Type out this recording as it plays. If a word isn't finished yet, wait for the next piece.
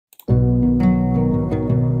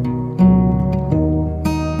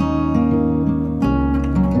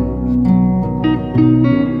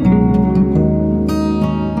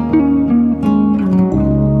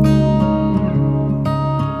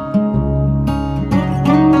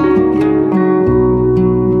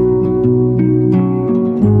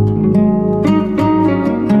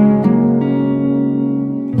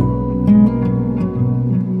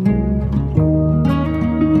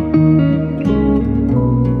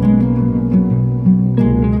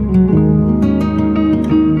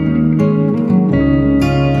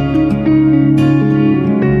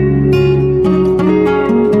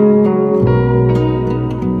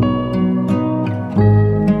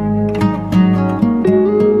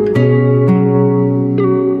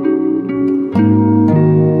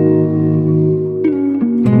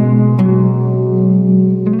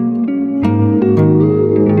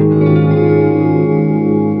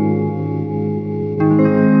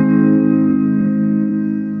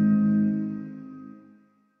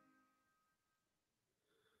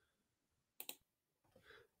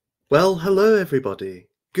Well, hello everybody.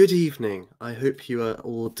 Good evening. I hope you are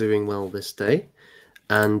all doing well this day,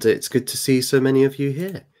 and it's good to see so many of you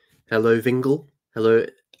here. Hello, Vingle. Hello,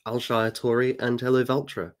 Alshire Tori, and hello,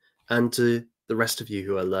 Valtra. And to the rest of you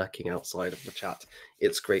who are lurking outside of the chat,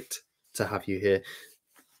 it's great to have you here.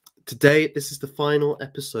 Today, this is the final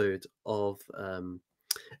episode of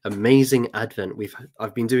Amazing Advent.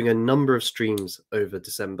 I've been doing a number of streams over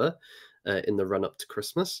December in the run up to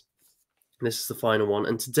Christmas. This is the final one,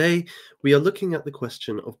 and today we are looking at the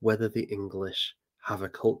question of whether the English have a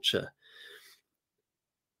culture.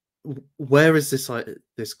 Where is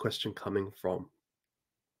this question coming from?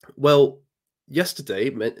 Well, yesterday,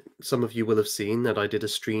 some of you will have seen that I did a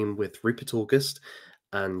stream with Rupert August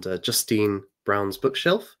and Justine Brown's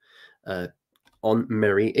Bookshelf on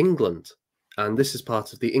Merry England, and this is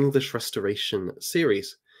part of the English Restoration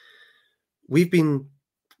series. We've been,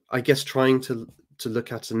 I guess, trying to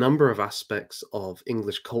look at a number of aspects of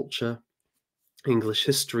English culture, English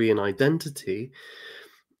history and identity,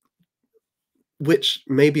 which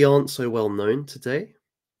maybe aren't so well known today,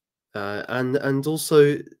 and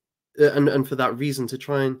also, and for that reason, to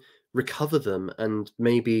try and recover them, and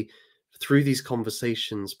maybe through these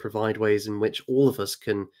conversations provide ways in which all of us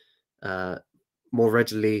can more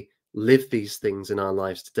readily live these things in our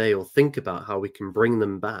lives today, or think about how we can bring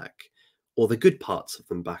them back, or the good parts of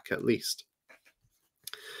them back at least.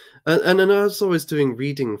 And as I was doing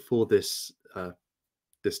reading for this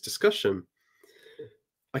this discussion,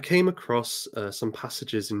 I came across some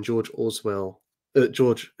passages in George Orwell,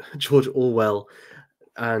 George Orwell,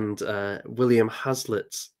 and William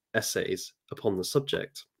Hazlitt's essays upon the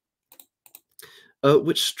subject,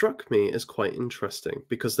 which struck me as quite interesting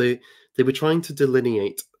because they were trying to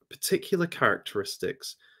delineate particular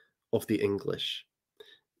characteristics of the English,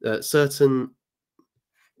 certain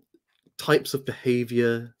types of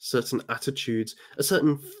behavior, certain attitudes, a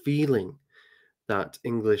certain feeling that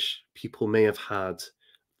English people may have had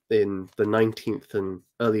in the 19th and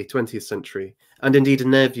early 20th century, and indeed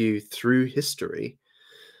in their view through history,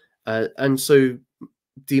 and so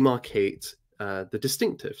demarcate the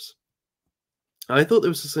distinctives. I thought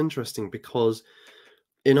this was interesting because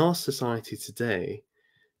in our society today,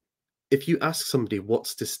 if you ask somebody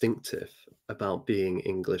what's distinctive about being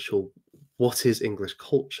English or what is English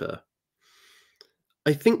culture,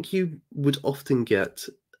 I think you would often get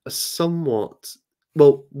a somewhat,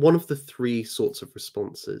 well, one of the three sorts of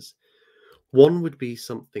responses. One would be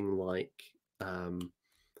something like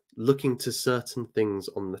looking to certain things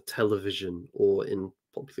on the television or in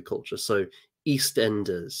popular culture. So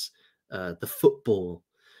EastEnders, the football,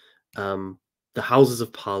 the Houses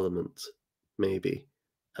of Parliament, maybe,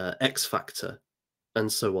 X Factor,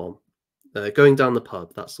 and so on. Going down the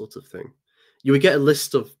pub, that sort of thing. You would get a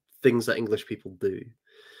list of things that English people do,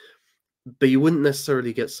 but you wouldn't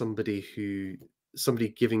necessarily get somebody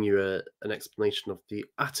giving you an explanation of the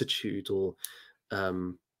attitude or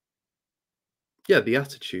the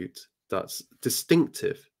attitude that's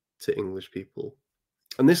distinctive to English people.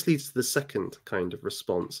 And this leads to the second kind of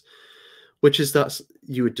response, which is that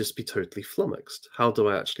you would just be totally flummoxed. How do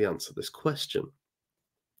I actually answer this question?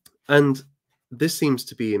 And this seems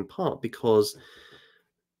to be in part because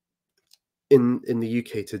in the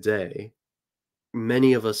UK today,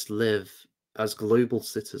 many of us live as global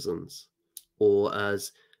citizens or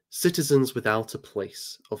as citizens without a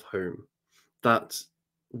place of home, that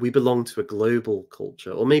we belong to a global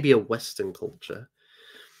culture or maybe a Western culture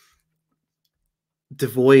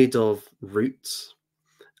devoid of roots,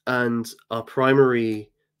 and our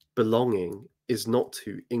primary belonging is not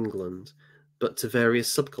to England but to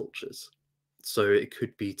various subcultures. So it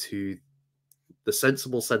could be to the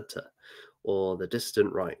sensible centre or the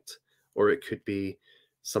distant right, or it could be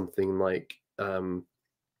something like a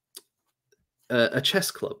chess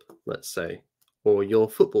club, let's say, or your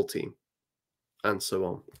football team, and so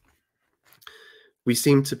on. We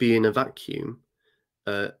seem to be in a vacuum,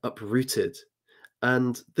 uprooted,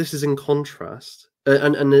 and this is in contrast,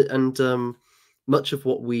 and much of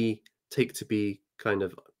what we take to be kind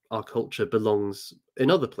of our culture belongs in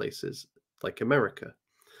other places, like America,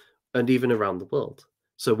 and even around the world.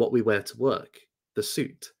 So what we wear to work, the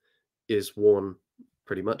suit, is worn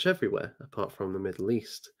pretty much everywhere apart from the Middle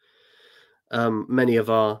East. Many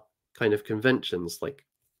of our kind of conventions, like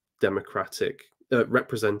democratic,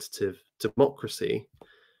 representative democracy,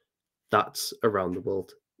 that's around the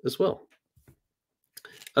world as well.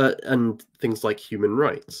 And things like human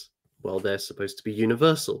rights, well, they're supposed to be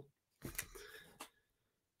universal.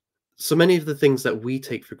 So many of the things that we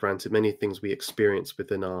take for granted, many things we experience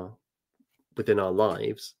within our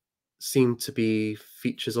lives, seem to be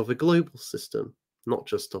features of a global system, not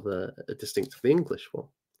just of a distinctively English one.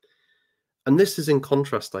 And this is in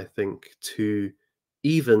contrast, I think, to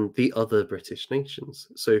even the other British nations.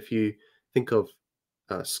 So if you think of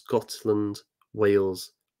Scotland,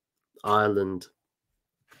 Wales, Ireland,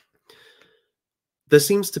 there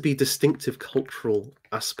seems to be distinctive cultural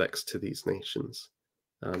aspects to these nations.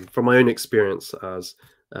 From my own experience as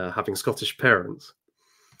having Scottish parents,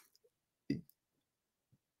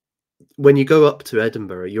 when you go up to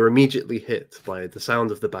Edinburgh, you're immediately hit by the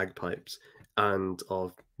sound of the bagpipes and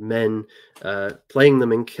of men playing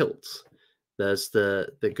them in kilts. There's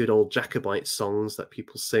the good old Jacobite songs that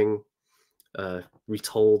people sing,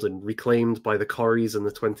 retold and reclaimed by the Corries in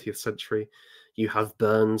the 20th century. You have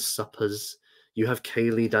Burns suppers, you have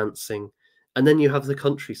ceilidh dancing, and then you have the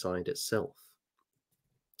countryside itself.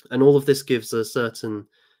 And all of this gives a certain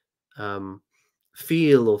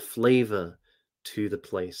feel or flavour to the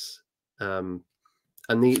place. And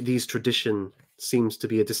these tradition seems to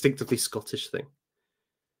be a distinctively Scottish thing.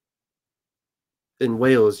 In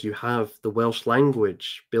Wales, you have the Welsh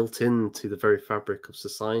language built into the very fabric of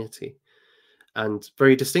society, and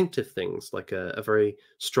very distinctive things like a very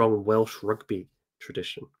strong Welsh rugby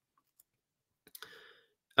tradition,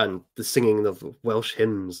 and the singing of Welsh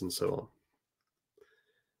hymns and so on.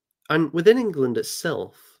 And within England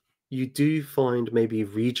itself, you do find maybe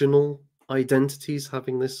regional identities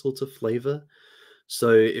having this sort of flavour.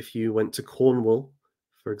 So if you went to Cornwall,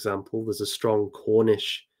 for example, there's a strong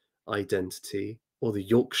Cornish identity, or the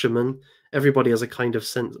Yorkshireman. Everybody has a kind of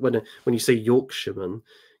sense when you say Yorkshireman,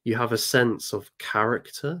 you have a sense of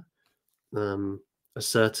character, a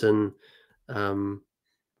certain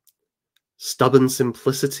stubborn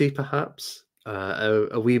simplicity, perhaps,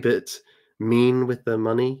 a wee bit mean with their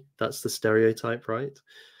money. That's the stereotype, right?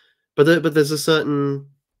 But there's a certain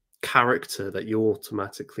character that you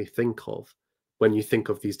automatically think of when you think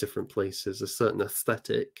of these different places, a certain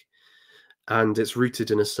aesthetic, and it's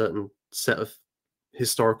rooted in a certain set of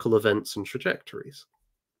historical events and trajectories.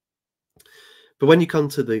 But when you come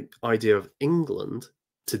to the idea of England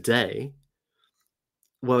today,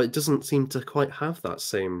 well, it doesn't seem to quite have that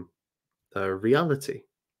same reality,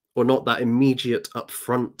 or not that immediate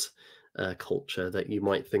upfront culture that you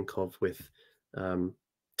might think of with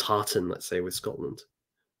tartan, let's say, with Scotland.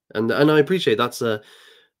 And I appreciate that's a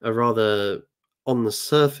rather on the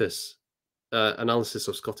surface analysis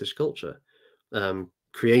of Scottish culture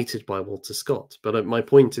created by Walter Scott. But my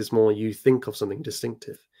point is more you think of something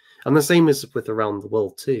distinctive. And the same is with around the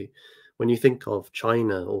world too. When you think of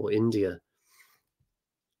China or India,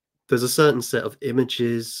 there's a certain set of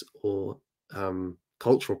images or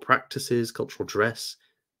cultural practices, cultural dress,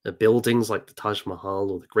 buildings like the Taj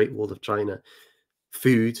Mahal or the Great Wall of China,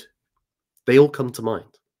 food, they all come to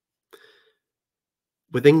mind.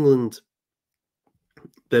 With England,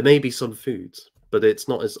 there may be some foods, but it's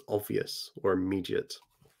not as obvious or immediate.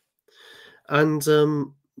 And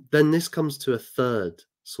then this comes to a third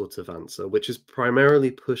sort of answer, which is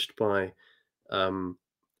primarily pushed by,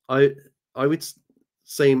 I would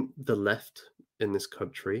say, the left in this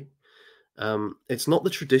country. It's not the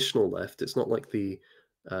traditional left. It's not like the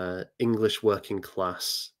English working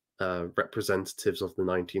class representatives of the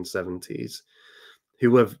 1970s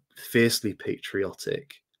who were fiercely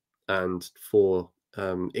patriotic and for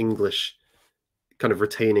English, kind of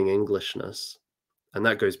retaining Englishness. And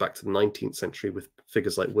that goes back to the 19th century with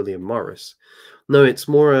figures like William Morris. No, it's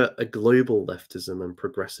more a global leftism and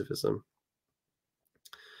progressivism,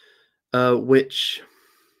 which,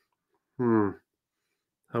 how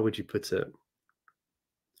would you put it?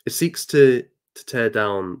 It seeks to tear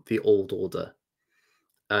down the old order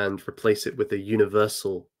and replace it with a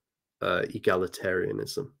universal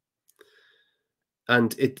egalitarianism.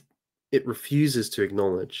 And it refuses to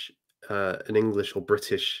acknowledge an English or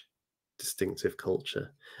British distinctive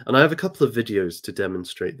culture. And I have a couple of videos to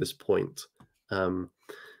demonstrate this point.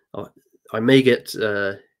 I may get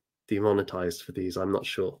demonetized for these, I'm not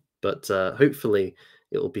sure, but hopefully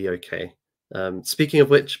it will be okay. Speaking of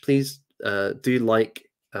which, please do like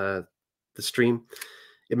the stream.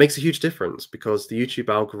 It makes a huge difference because the YouTube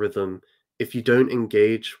algorithm, if you don't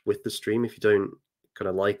engage with the stream, if you don't kind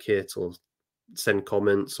of like it or send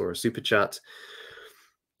comments or a super chat,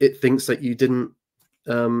 it thinks that you didn't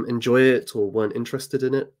enjoy it or weren't interested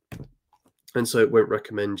in it, and so it won't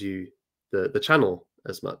recommend you the channel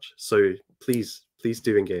as much. So please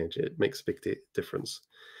do engage. It makes a big difference.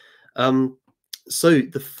 So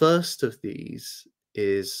the first of these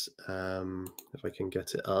is, if I can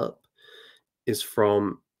get it up, is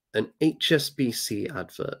from an HSBC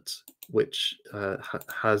advert, which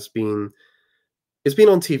has been, it's been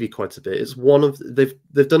on TV quite a bit. It's one of,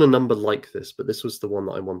 they've done a number like this, but this was the one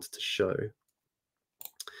that I wanted to show.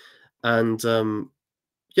 And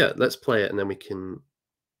yeah, let's play it and then we can.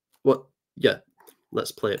 What? Yeah,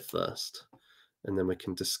 let's play it first, and then we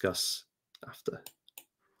can discuss after.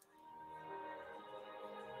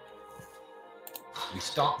 We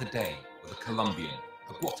start the day with a Colombian,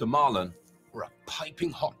 a Guatemalan, or a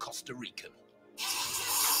piping hot Costa Rican.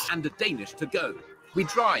 And a Danish to go. We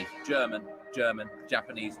drive German, German,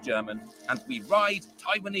 Japanese, German, and we ride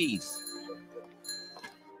Taiwanese.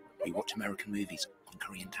 We watch American movies on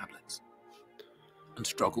Korean tablets and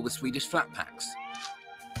struggle with Swedish flat packs.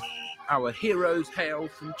 Our heroes hail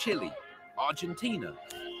from Chile, Argentina,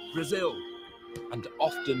 Brazil, and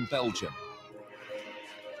often Belgium.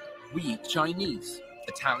 We eat Chinese,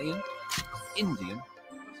 Italian, Indian,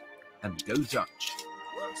 and go Dutch.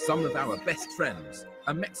 Some of our best friends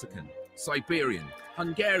are Mexican, Siberian,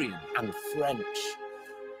 Hungarian, and French.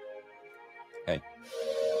 Hey.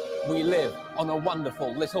 We live on a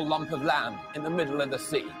wonderful little lump of land in the middle of the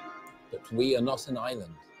sea. But we are not an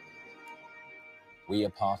island. We are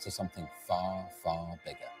part of something far, far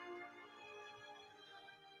bigger.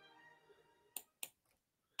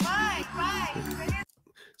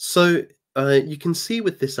 So you can see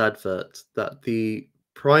with this advert that the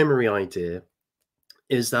primary idea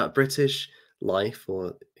is that British life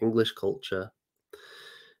or English culture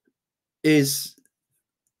is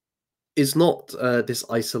not this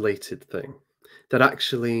isolated thing. That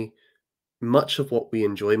actually much of what we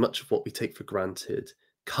enjoy, much of what we take for granted,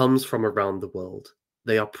 comes from around the world.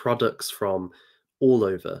 They are products from all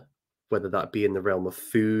over, whether that be in the realm of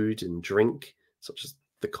food and drink, such as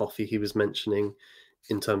the coffee he was mentioning,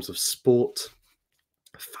 in terms of sport,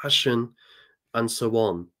 fashion, and so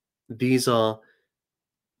on. These are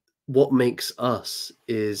what makes us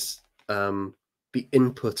is the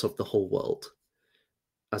input of the whole world,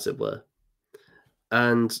 as it were.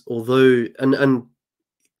 And although, and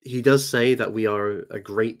he does say that we are a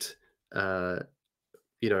great, a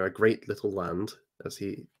great little land, as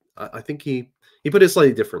I think he put it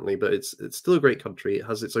slightly differently, but it's still a great country. It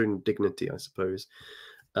has its own dignity, I suppose.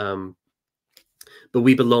 But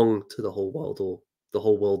we belong to the whole world, or the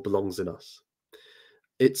whole world belongs in us.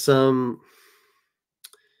 It's well,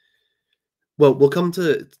 we'll come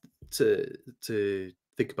to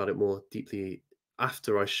think about it more deeply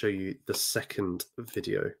after I show you the second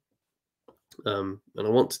video. And I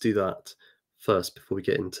want to do that first before we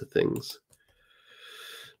get into things.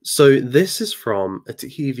 So this is from a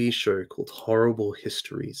TV show called Horrible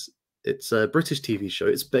Histories. It's a British TV show.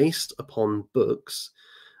 It's based upon books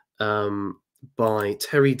by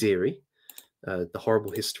Terry Deary, the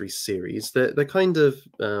Horrible Histories series. They're kind of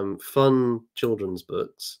fun children's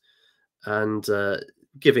books and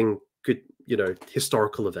giving good,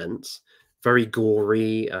 historical events, very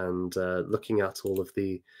gory, and looking at all of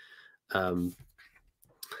the I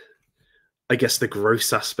guess the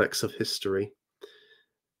gross aspects of history.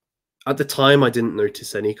 At the time, I didn't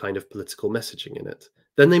notice any kind of political messaging in it.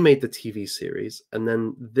 Then they made the TV series, and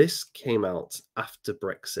then this came out after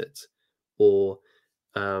Brexit, or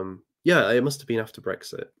yeah, it must have been after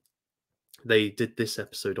Brexit. They did this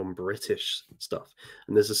episode on British stuff,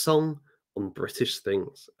 and there's a song on British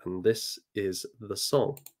things, and this is the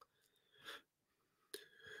song.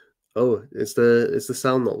 Oh, is the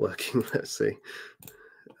sound not working? Let's see.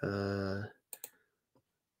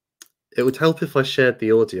 It would help if I shared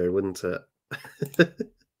the audio, wouldn't it?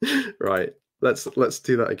 Right, let's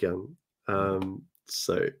do that again.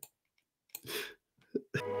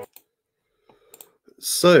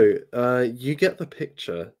 So you get the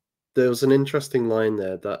picture. There was an interesting line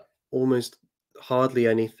there that almost hardly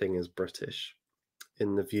anything is British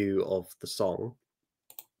in the view of the song,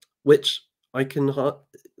 which I can.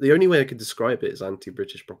 The only way I could describe it is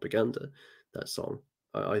anti-British propaganda. That song,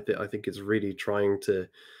 I think it's really trying to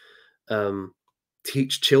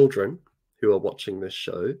teach children who are watching this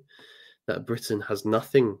show that Britain has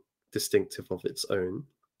nothing distinctive of its own,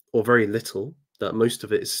 or very little, that most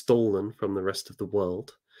of it is stolen from the rest of the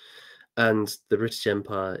world, and the British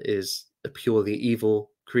Empire is a purely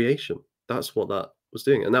evil creation. That's what that was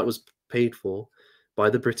doing, and that was paid for by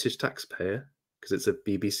the British taxpayer because it's a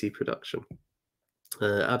BBC production.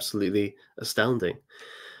 Absolutely astounding.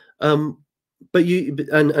 But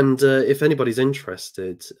if anybody's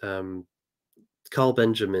interested, Carl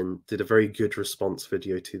Benjamin did a very good response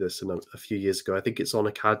video to this a few years ago. I think it's on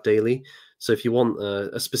Acad Daily. So if you want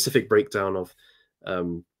a specific breakdown of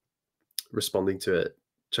responding to it,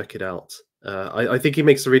 check it out. I think he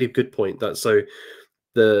makes a really good point that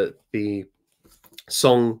the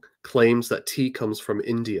song claims that tea comes from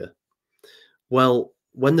India. Well,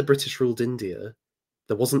 when the British ruled India,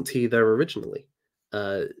 there wasn't tea there originally.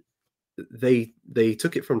 They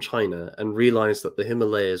took it from China and realized that the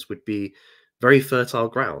Himalayas would be very fertile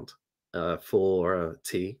ground for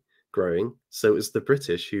tea growing. So it was the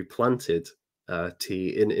British who planted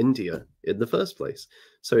tea in India in the first place.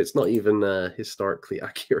 So it's not even historically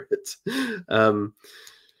accurate. But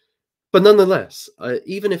nonetheless,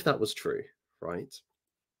 even if that was true, right?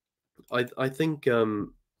 I think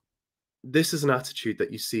this is an attitude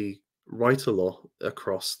that you see right a lot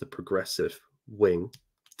across the progressive wing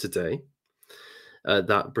today.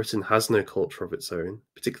 That Britain has no culture of its own,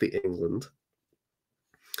 particularly England.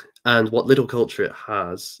 And what little culture it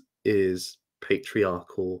has is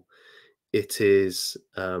patriarchal. It is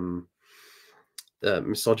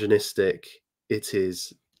misogynistic. It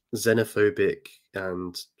is xenophobic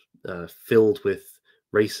and filled with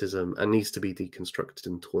racism and needs to be deconstructed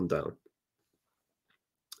and torn down.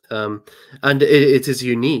 And it is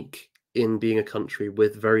unique in being a country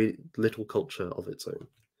with very little culture of its own.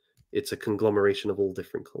 It's a conglomeration of all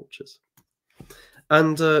different cultures.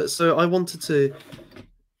 And so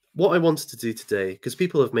what I wanted to do today, because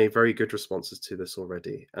people have made very good responses to this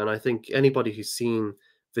already, and I think anybody who's seen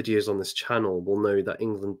videos on this channel will know that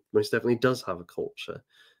England most definitely does have a culture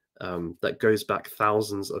that goes back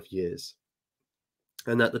thousands of years,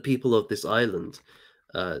 and that the people of this island,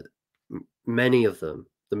 many of them,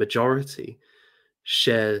 the majority,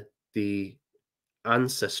 share the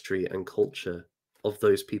ancestry and culture of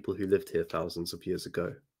those people who lived here thousands of years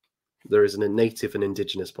ago. There is a native and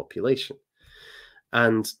indigenous population.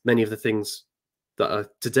 And many of the things that are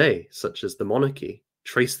today, such as the monarchy,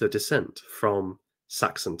 trace their descent from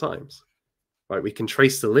Saxon times. Right? We can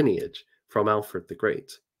trace the lineage from Alfred the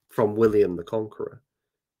Great, from William the Conqueror,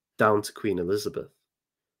 down to Queen Elizabeth.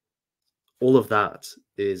 All of that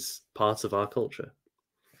is part of our culture.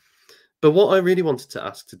 But what I really wanted to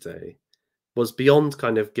ask today was, beyond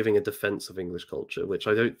kind of giving a defense of English culture, which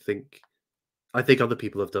I think other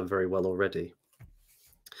people have done very well already,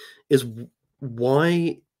 is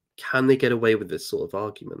why can they get away with this sort of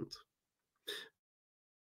argument?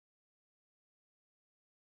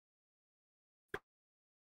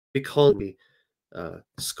 Because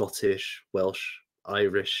Scottish, Welsh,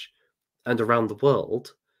 Irish, and around the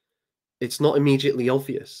world, it's not immediately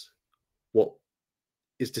obvious what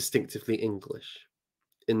is distinctively English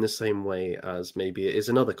in the same way as maybe it is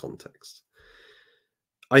in other contexts.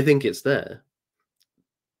 I think it's there,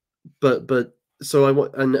 but so I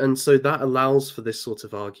want, and so that allows for this sort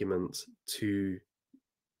of argument to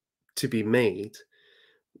be made,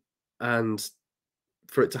 and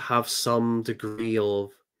for it to have some degree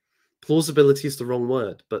of plausibility is the wrong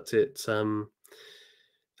word, but it's some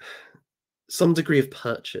degree of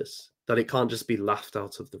purchase, that it can't just be laughed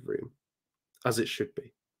out of the room as it should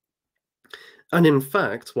be. And in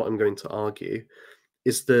fact, what I'm going to argue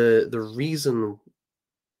is the reason,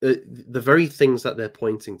 the very things that they're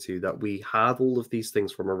pointing to, that we have all of these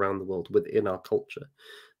things from around the world within our culture,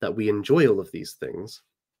 that we enjoy all of these things,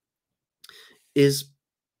 is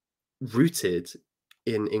rooted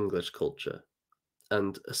in English culture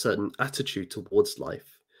and a certain attitude towards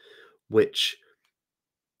life, which,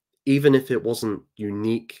 even if it wasn't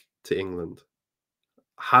unique to England,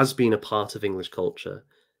 has been a part of English culture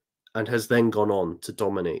and has then gone on to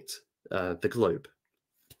dominate the globe.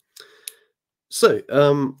 So,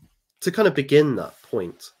 to kind of begin that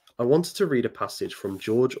point, I wanted to read a passage from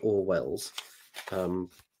George Orwell's The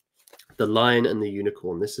Lion and the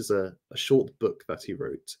Unicorn. This is a short book that he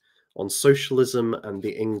wrote on socialism and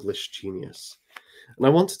the English genius. And I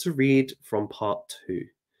wanted to read from part 2,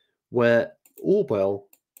 where Orwell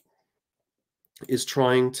is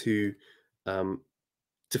trying to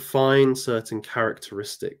define certain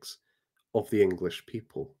characteristics of the English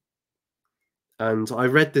people. And I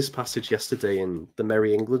read this passage yesterday in the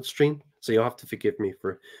Merry England stream, so you'll have to forgive me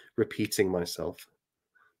for repeating myself.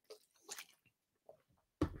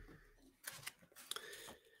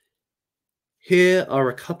 Here are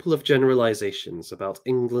a couple of generalizations about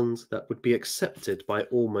England that would be accepted by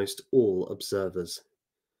almost all observers.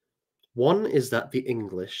 One is that the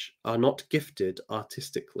English are not gifted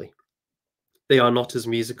artistically. They are not as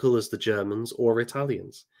musical as the Germans or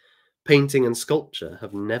Italians. Painting and sculpture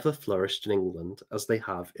have never flourished in England as they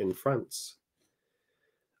have in France.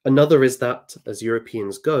 Another is that, as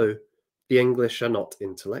Europeans go, the English are not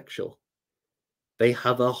intellectual. They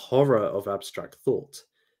have a horror of abstract thought.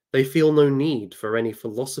 They feel no need for any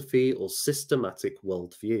philosophy or systematic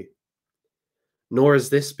worldview. Nor is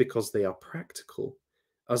this because they are practical,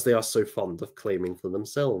 as they are so fond of claiming for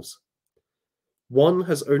themselves. One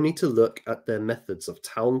has only to look at their methods of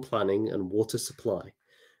town planning and water supply,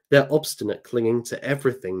 their obstinate clinging to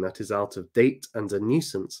everything that is out of date and a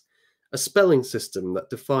nuisance, a spelling system that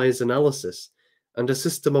defies analysis, and a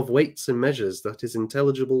system of weights and measures that is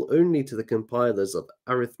intelligible only to the compilers of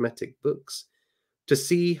arithmetic books, to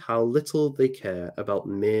see how little they care about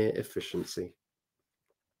mere efficiency.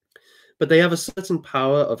 But they have a certain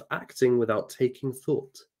power of acting without taking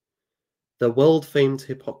thought. Their world-famed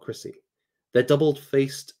hypocrisy, their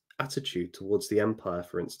double-faced attitude towards the empire,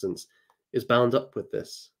 for instance, is bound up with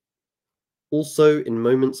this. Also, in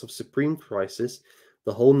moments of supreme crisis,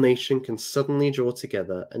 the whole nation can suddenly draw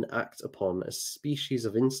together and act upon a species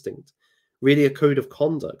of instinct, really a code of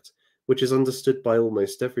conduct, which is understood by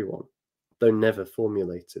almost everyone, though never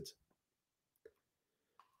formulated.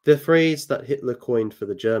 The phrase that Hitler coined for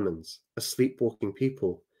the Germans, a sleepwalking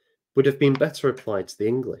people, would have been better applied to the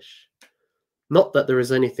English. Not that there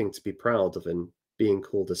is anything to be proud of in being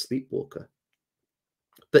called a sleepwalker.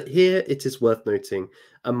 But here it is worth noting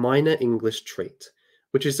a minor English trait,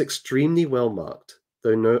 which is extremely well marked,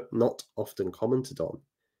 though not often commented on,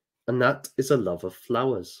 and that is a love of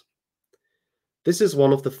flowers. This is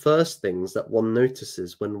one of the first things that one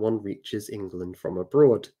notices when one reaches England from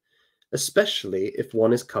abroad, especially if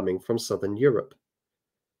one is coming from southern Europe.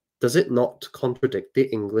 Does it not contradict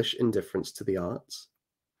the English indifference to the arts?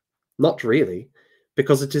 Not really,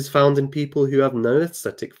 because it is found in people who have no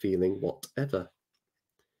aesthetic feeling whatever.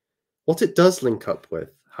 What it does link up with,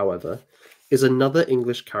 however, is another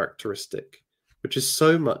English characteristic, which is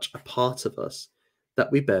so much a part of us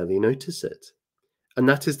that we barely notice it, and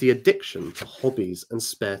that is the addiction to hobbies and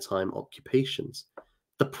spare time occupations,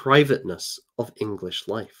 the privateness of English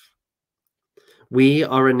life. We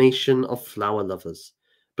are a nation of flower lovers,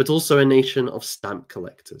 but also a nation of stamp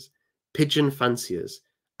collectors, pigeon fanciers,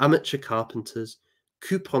 amateur carpenters,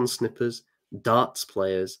 coupon snippers, darts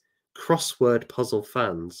players, crossword puzzle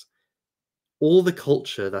fans. All the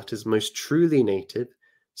culture that is most truly native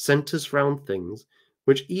centers round things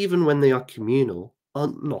which, even when they are communal,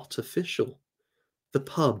 are not official. The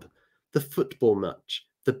pub, the football match,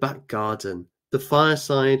 the back garden, the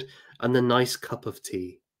fireside, and the nice cup of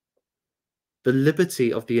tea. The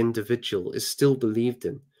liberty of the individual is still believed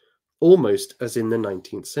in, almost as in the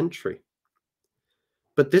 19th century.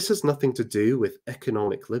 But this has nothing to do with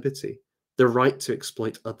economic liberty, the right to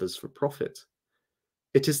exploit others for profit.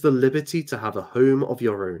 It is the liberty to have a home of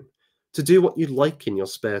your own, to do what you like in your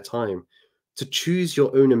spare time, to choose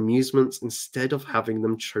your own amusements instead of having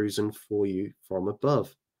them chosen for you from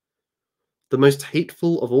above. The most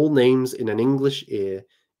hateful of all names in an English ear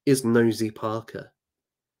is Nosy Parker.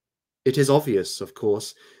 It is obvious, of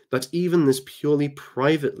course, that even this purely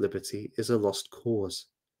private liberty is a lost cause.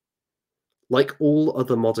 Like all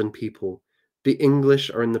other modern people, the English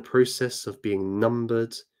are in the process of being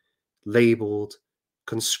numbered, labelled,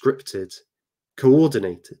 conscripted,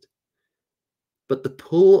 coordinated. But the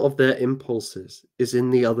pull of their impulses is in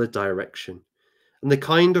the other direction, and the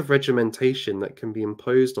kind of regimentation that can be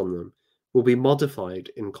imposed on them will be modified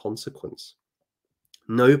in consequence.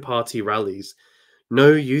 No party rallies,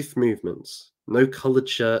 no youth movements, no coloured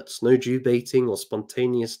shirts, no Jew baiting or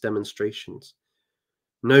spontaneous demonstrations.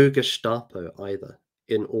 No Gestapo either,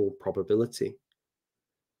 in all probability.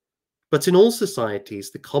 But in all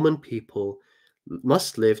societies, the common people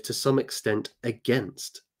must live to some extent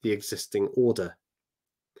against the existing order.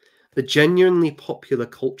 The genuinely popular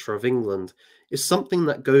culture of England is something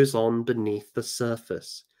that goes on beneath the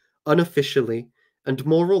surface, unofficially and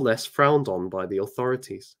more or less frowned on by the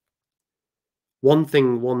authorities. One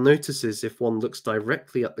thing one notices if one looks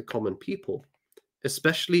directly at the common people,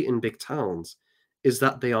 especially in big towns, is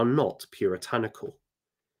that they are not puritanical.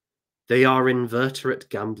 They are inveterate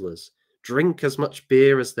gamblers, drink as much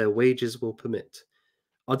beer as their wages will permit,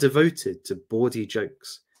 are devoted to bawdy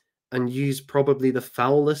jokes, and use probably the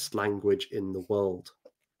foulest language in the world.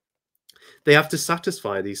 They have to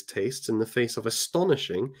satisfy these tastes in the face of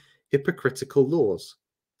astonishing hypocritical laws,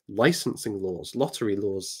 licensing laws, lottery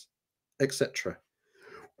laws, etc.,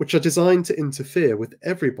 which are designed to interfere with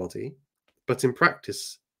everybody, but in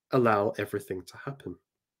practice allow everything to happen.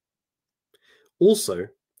 Also,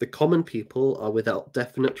 the common people are without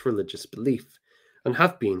definite religious belief, and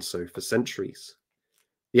have been so for centuries.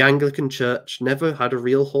 The Anglican Church never had a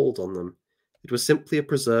real hold on them. It was simply a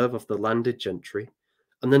preserve of the landed gentry,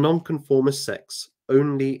 and the nonconformist sects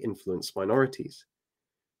only influenced minorities.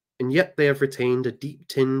 And yet they have retained a deep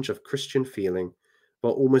tinge of Christian feeling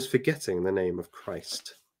while almost forgetting the name of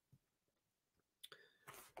Christ.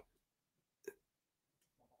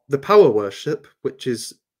 The power worship, which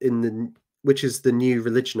is the new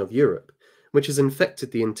religion of Europe, which has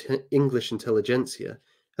infected the English intelligentsia,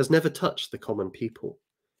 has never touched the common people.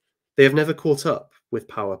 They have never caught up with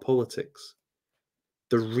power politics.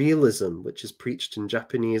 The realism which is preached in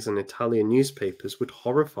Japanese and Italian newspapers would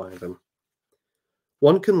horrify them.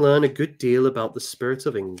 One can learn a good deal about the spirit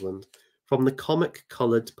of England from the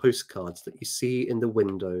comic-coloured postcards that you see in the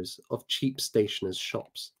windows of cheap stationers'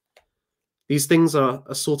 shops. These things are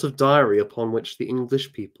a sort of diary upon which the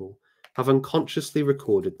English people have unconsciously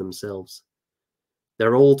recorded themselves.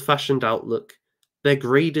 Their old-fashioned outlook, their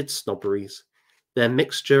graded snobberies, their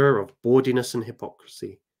mixture of bawdiness and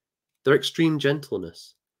hypocrisy, their extreme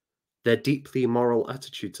gentleness, their deeply moral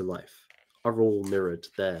attitude to life are all mirrored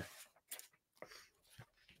there.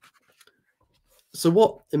 So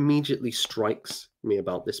what immediately strikes me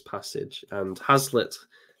about this passage, and Hazlitt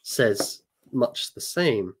says much the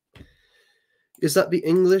same, is that the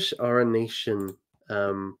English are a nation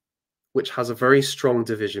which has a very strong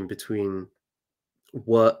division between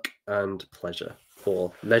work and pleasure,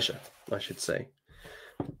 or leisure, I should say.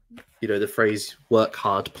 You know, the phrase work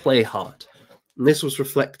hard, play hard. And this was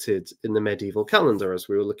reflected in the medieval calendar, as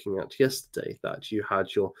we were looking at yesterday, that you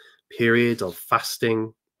had your period of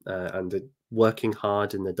fasting and working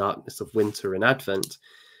hard in the darkness of winter and Advent.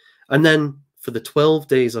 And then for the 12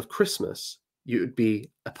 days of Christmas, it would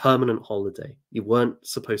be a permanent holiday. You weren't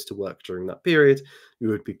supposed to work during that period. You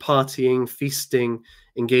would be partying, feasting,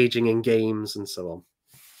 engaging in games, and so on.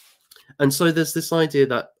 And so there's this idea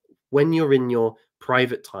that when you're in your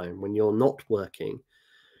private time, when you're not working,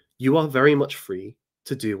 you are very much free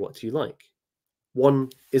to do what you like. One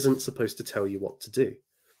isn't supposed to tell you what to do.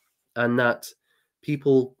 And that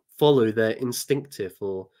people follow their instinctive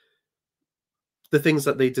or the things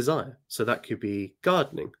that they desire. So that could be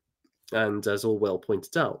gardening. And as Orwell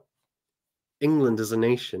pointed out, England is a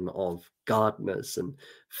nation of gardeners and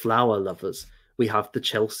flower lovers. We have the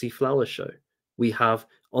Chelsea Flower Show. We have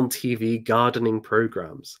on TV gardening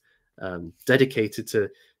programs dedicated to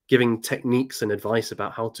giving techniques and advice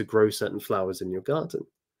about how to grow certain flowers in your garden.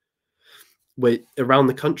 Around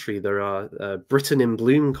the country, there are Britain in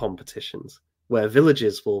Bloom competitions where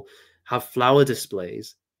villages will have flower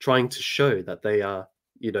displays trying to show that they are,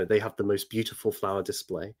 they have the most beautiful flower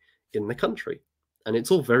display in the country. And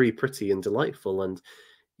it's all very pretty and delightful. And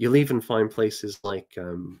you'll even find places like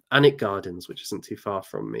Alnwick Gardens, which isn't too far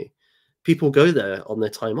from me. People go there on their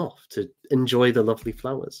time off to enjoy the lovely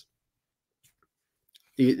flowers.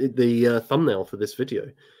 The thumbnail for this video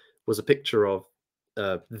was a picture of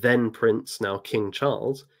then Prince, now King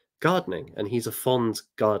Charles, gardening, and he's a fond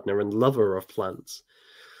gardener and lover of plants.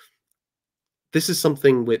 This is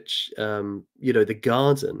something which, the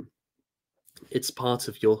garden, it's part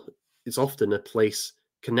of it's often a place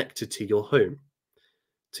connected to your home,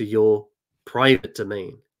 to your private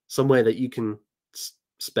domain, somewhere that you can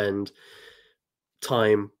spend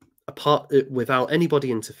time apart without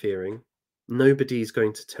anybody interfering. Nobody's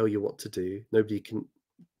going to tell you what to do. Nobody can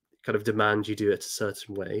kind of demand you do it a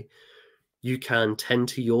certain way. You can tend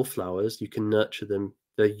to your flowers. You can nurture them.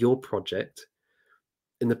 They're your project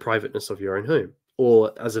in the privateness of your own home.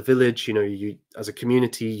 Or as a village, you as a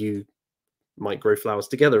community, you might grow flowers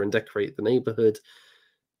together and decorate the neighborhood.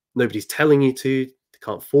 Nobody's telling you to. They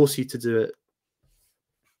can't force you to do it.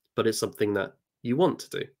 But it's something that you want to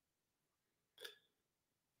do.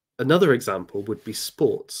 Another example would be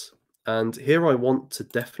sports. And here I want to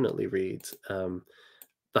definitely read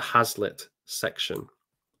the Hazlitt section,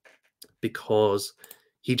 because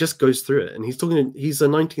he just goes through it, and he's a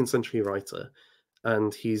 19th century writer,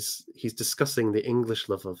 and he's discussing the English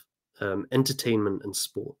love of entertainment and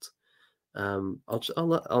sport.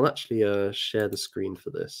 I'll actually share the screen for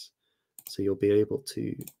this, so you'll be able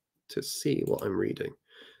to see what I'm reading.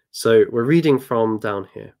 So we're reading from down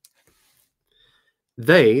here.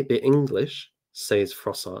 They, the English, says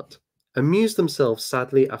Froissart, amuse themselves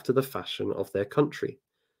sadly after the fashion of their country.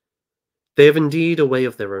 They have indeed a way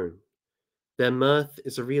of their own. Their mirth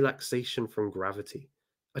is a relaxation from gravity,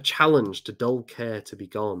 a challenge to dull care to be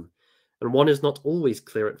gone, and one is not always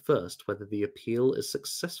clear at first whether the appeal is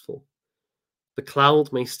successful. The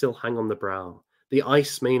cloud may still hang on the brow, the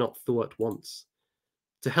ice may not thaw at once.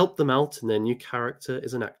 To help them out in their new character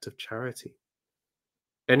is an act of charity.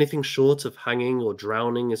 Anything short of hanging or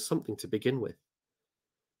drowning is something to begin with.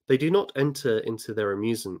 They do not enter into their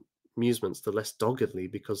amusements the less doggedly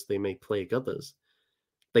because they may plague others.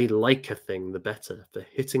 They like a thing the better for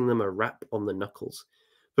hitting them a rap on the knuckles,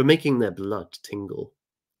 for making their blood tingle.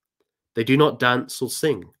 They do not dance or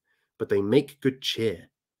sing, but they make good cheer,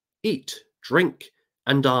 eat, drink,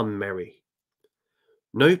 and are merry.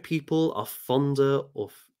 No people are fonder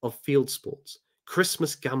of field sports,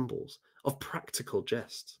 Christmas gambols, of practical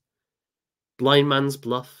jests. Blind Man's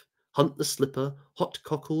Bluff, Hunt the Slipper, Hot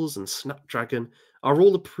Cockles, and Snapdragon are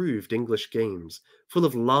all approved English games, full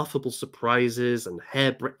of laughable surprises and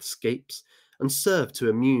hairbreadth escapes, and serve to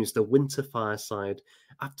amuse the winter fireside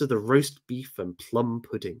after the roast beef and plum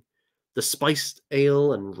pudding, the spiced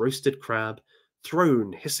ale and roasted crab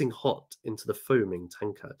thrown hissing hot into the foaming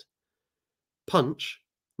tankard. Punch,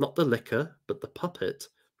 not the liquor, but the puppet,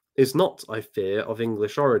 is not, I fear, of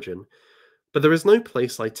English origin, but there is no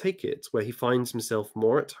place, I take it, where he finds himself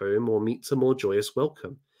more at home or meets a more joyous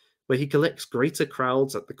welcome, where he collects greater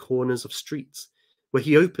crowds at the corners of streets, where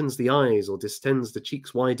he opens the eyes or distends the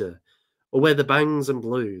cheeks wider, or where the bangs and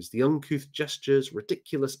blows, the uncouth gestures,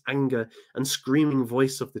 ridiculous anger, and screaming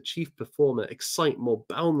voice of the chief performer excite more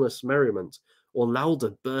boundless merriment or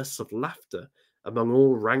louder bursts of laughter among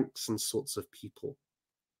all ranks and sorts of people.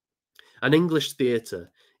 An English theatre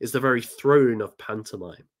is the very throne of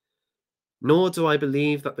pantomime. Nor do I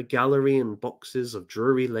believe that the gallery and boxes of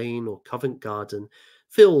Drury Lane or Covent Garden,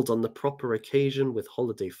 filled on the proper occasion with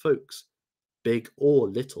holiday folks, big or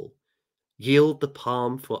little, yield the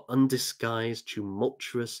palm for undisguised,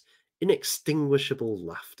 tumultuous, inextinguishable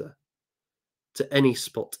laughter to any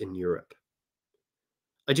spot in Europe.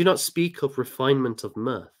 I do not speak of refinement of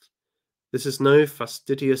mirth. This is no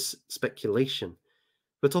fastidious speculation,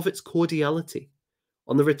 but of its cordiality,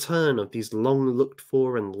 on the return of these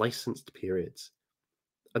long-looked-for and licensed periods.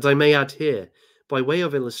 And I may add here, by way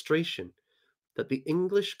of illustration, that the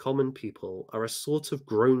English common people are a sort of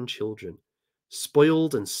grown children,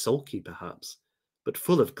 spoiled and sulky perhaps, but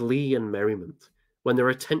full of glee and merriment, when their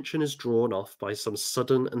attention is drawn off by some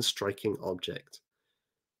sudden and striking object.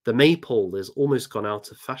 The maypole is almost gone out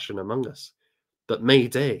of fashion among us, but May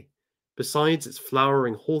Day, besides its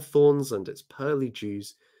flowering hawthorns and its pearly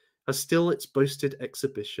dews, has still its boasted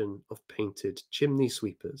exhibition of painted chimney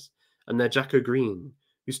sweepers and their Jack o' Green,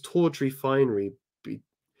 whose tawdry finery,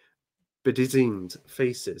 bedizened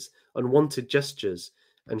faces, unwonted gestures,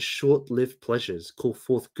 and short-lived pleasures call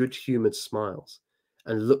forth good-humoured smiles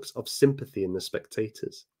and looks of sympathy in the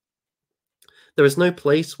spectators. There is no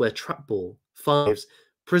place where trap-ball, fives,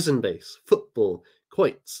 prison base, football,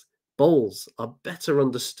 quoits, bowls are better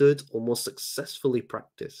understood or more successfully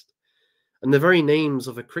practised, and the very names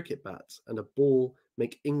of a cricket bat and a ball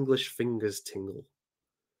make English fingers tingle.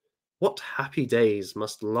 What happy days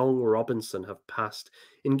must long Robinson have passed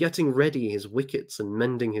in getting ready his wickets and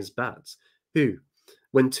mending his bats, who,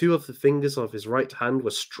 when two of the fingers of his right hand were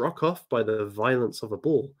struck off by the violence of a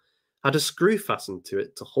ball, had a screw fastened to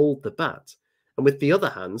it to hold the bat, and with the other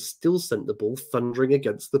hand still sent the ball thundering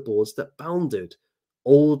against the boards that bounded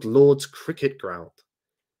Old Lord's cricket ground.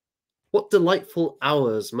 What delightful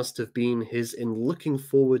hours must have been his in looking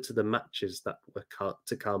forward to the matches that were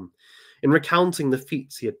to come, in recounting the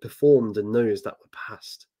feats he had performed and those that were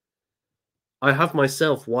past. I have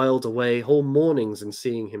myself whiled away whole mornings in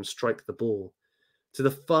seeing him strike the ball, to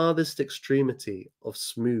the farthest extremity of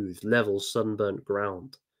smooth, level, sunburnt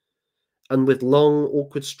ground, and with long,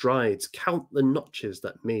 awkward strides count the notches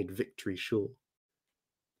that made victory sure.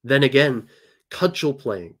 Then again, cudgel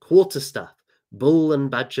playing, quarterstaff, bull and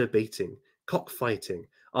badger baiting, cockfighting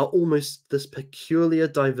are almost the peculiar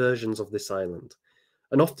diversions of this island,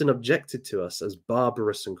 and often objected to us as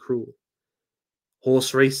barbarous and cruel.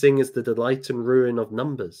 Horse racing is the delight and ruin of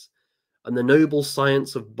numbers, and the noble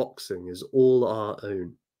science of boxing is all our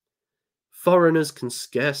own. Foreigners can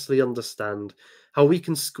scarcely understand how we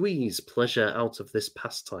can squeeze pleasure out of this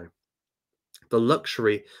pastime. The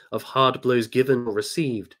luxury of hard blows given or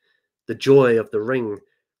received, the joy of the ring,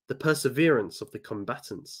 the perseverance of the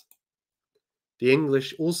combatants. The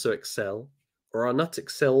English also excel, or are not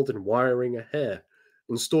excelled, in wiring a hare,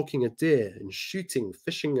 in stalking a deer, in shooting,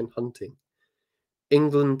 fishing, and hunting.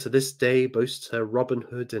 England to this day boasts her Robin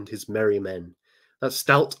Hood and his merry men, that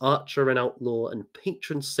stout archer and outlaw and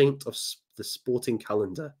patron saint of the sporting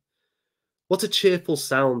calendar. What a cheerful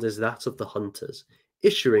sound is that of the hunters,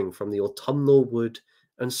 issuing from the autumnal wood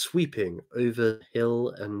and sweeping over hill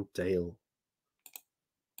and dale.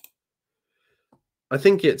 I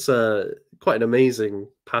think it's quite an amazing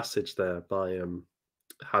passage there by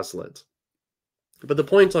Hazlitt. But the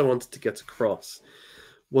point I wanted to get across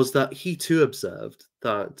was that he too observed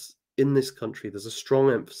that in this country there's a strong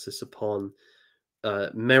emphasis upon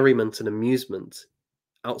merriment and amusement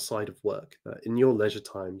outside of work. In your leisure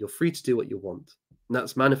time, you're free to do what you want. And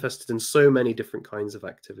that's manifested in so many different kinds of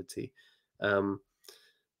activity,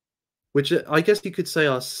 which I guess you could say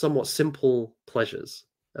are somewhat simple pleasures,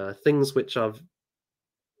 things which are,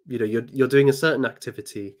 you're doing a certain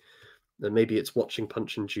activity, and maybe it's watching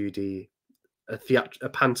Punch and Judy, a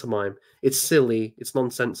pantomime. It's silly, it's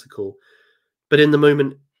nonsensical, but in the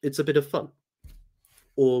moment, it's a bit of fun.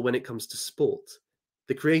 Or when it comes to sport,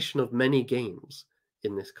 the creation of many games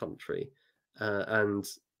in this country and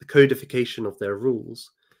the codification of their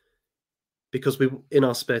rules because we, in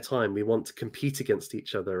our spare time, we want to compete against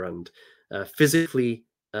each other and physically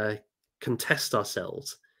contest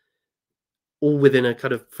ourselves, all within a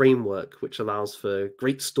kind of framework which allows for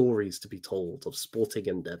great stories to be told of sporting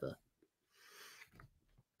endeavor.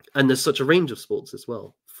 And there's such a range of sports as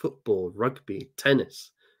well: football, rugby,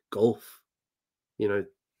 tennis, golf,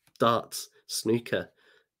 darts, snooker,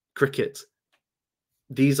 cricket.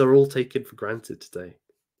 These are all taken for granted today.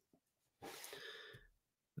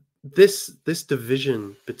 This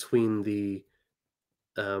division between the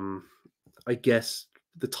I guess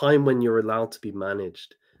the time when you're allowed to be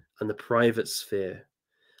managed and the private sphere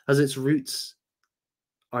has its roots,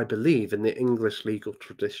 I believe, in the English legal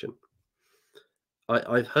tradition.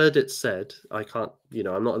 I've heard it said, I can't,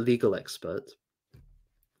 I'm not a legal expert,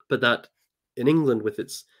 but that in England, with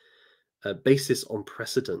its basis on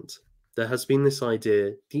precedent, there has been this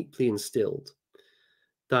idea deeply instilled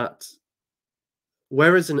that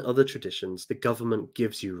whereas in other traditions, the government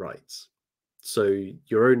gives you rights. So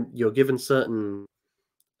you're given certain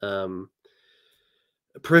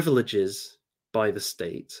privileges by the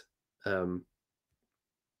state,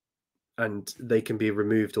 and they can be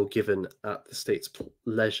removed or given at the state's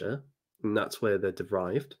leisure, and that's where they're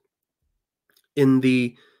derived. And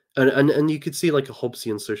you could see like a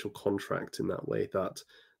Hobbesian social contract in that way, that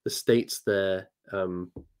the state's there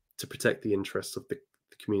to protect the interests of the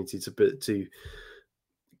community, to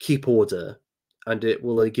keep order, and it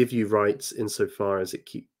will give you rights insofar as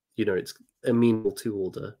it's amenable to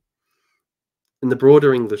order. In the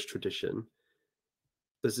broader English tradition,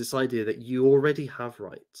 there's this idea that you already have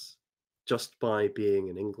rights just by being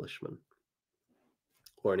an Englishman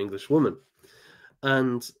or an Englishwoman,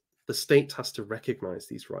 and the state has to recognize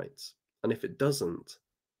these rights. And if it doesn't,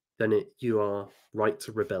 then you are right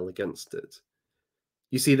to rebel against it.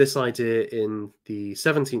 You see this idea in the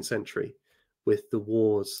 17th century with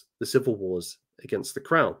the civil wars against the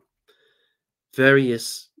crown.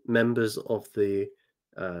 Various members of the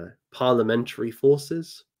parliamentary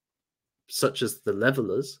forces, such as the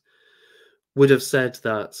Levellers, would have said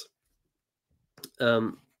that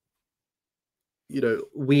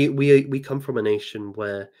we come from a nation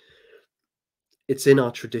where it's in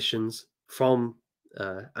our traditions from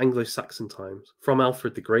Anglo-Saxon times, from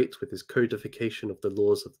Alfred the Great with his codification of the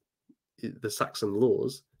laws of the Saxon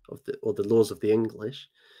laws or the laws of the English,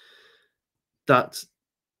 that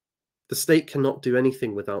the state cannot do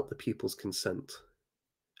anything without the people's consent,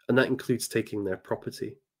 and that includes taking their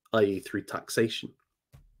property, i.e., through taxation.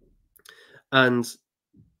 And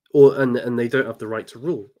they don't have the right to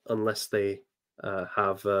rule unless they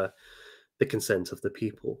have the consent of the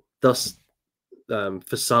people. Thus,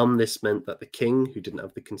 for some, this meant that the king, who didn't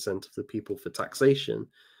have the consent of the people for taxation,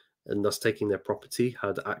 and thus taking their property,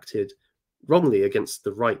 had acted wrongly against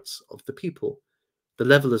the rights of the people. The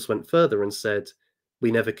Levellers went further and said,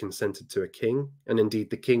 we never consented to a king, and indeed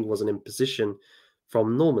the king was an imposition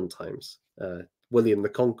from Norman times. William the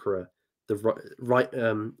Conqueror,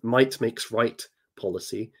 the might makes right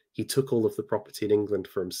policy. He took all of the property in England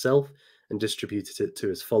for himself and distributed it to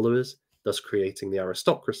his followers, thus creating the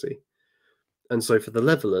aristocracy. And so for the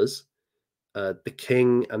Levellers, the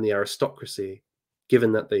king and the aristocracy,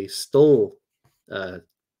 given that they stole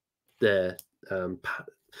their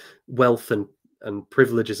wealth and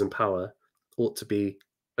privileges and power, ought to be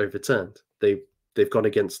overturned. They've gone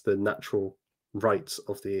against the natural rights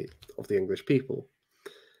of the English people.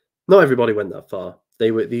 Not everybody went that far.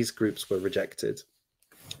 These groups were rejected,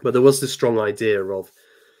 but there was this strong idea of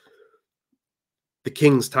the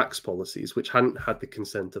king's tax policies, which hadn't had the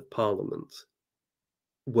consent of Parliament,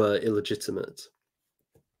 were illegitimate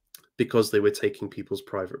because they were taking people's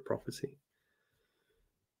private property.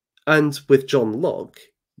 And with John Locke,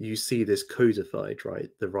 you see this codified, right?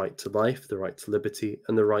 The right to life, the right to liberty,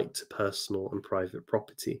 and the right to personal and private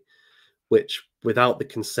property, which without the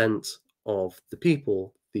consent of the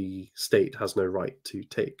people, the state has no right to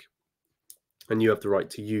take. And you have the right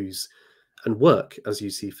to use and work as you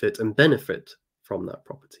see fit and benefit from that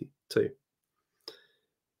property too.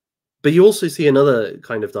 But you also see another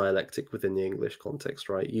kind of dialectic within the English context,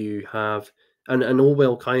 right? You have, and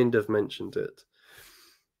Orwell kind of mentioned it,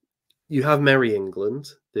 you have Merry England,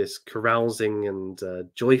 this carousing and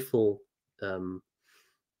joyful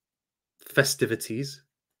festivities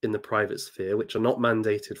in the private sphere, which are not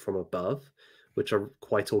mandated from above, which are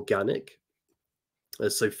quite organic.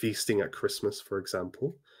 So feasting at Christmas, for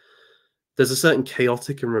example. There's a certain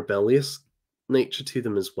chaotic and rebellious nature to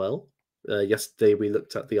them as well. Yesterday we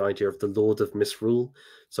looked at the idea of the Lord of Misrule,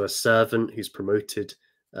 so a servant who's promoted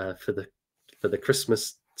for the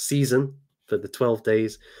Christmas season, for the 12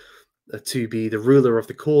 days, to be the ruler of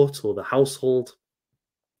the court or the household,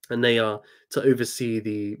 and they are to oversee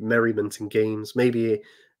the merriment and games, maybe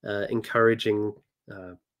encouraging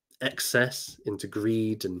excess into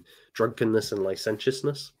greed and drunkenness and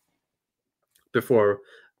licentiousness, before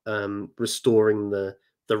restoring the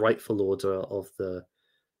rightful order of the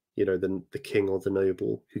the king or the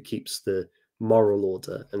noble, who keeps the moral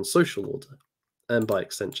order and social order, and by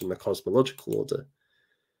extension the cosmological order.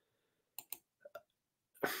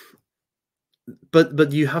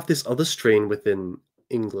 But you have this other strain within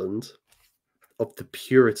England of the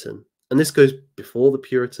Puritan, and this goes before the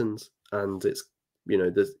Puritans, and it's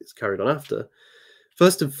it's carried on after.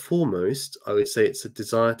 First and foremost, I would say it's a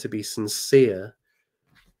desire to be sincere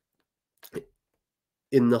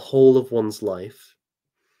in the whole of one's life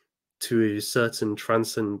to certain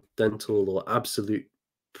transcendental or absolute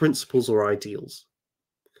principles or ideals.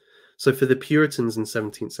 So for the Puritans in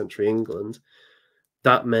 17th century England,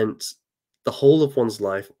 that meant the whole of one's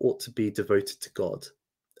life ought to be devoted to God,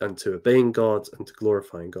 and to obeying God, and to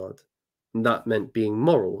glorifying God. And that meant being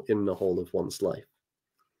moral in the whole of one's life.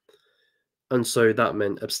 And so that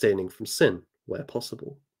meant abstaining from sin where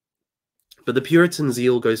possible. But the Puritan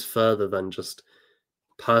zeal goes further than just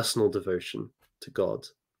personal devotion to God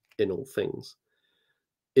in all things.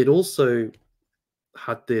 It also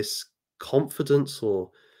had this confidence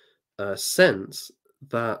or sense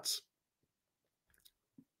that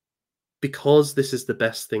because this is the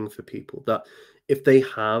best thing for people, that if they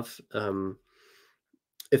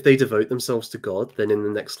devote themselves to God, then in the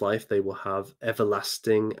next life they will have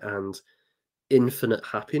everlasting and infinite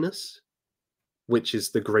happiness, which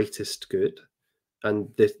is the greatest good. And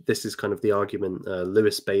this is kind of the argument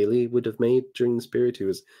Lewis Bailey would have made during this period,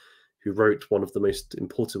 who wrote one of the most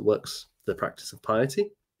important works, The Practice of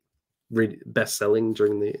Piety, really best-selling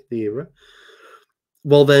during the era.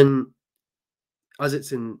 Well, then, as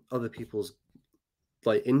it's in other people's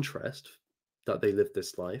interest that they live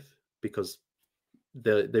this life, because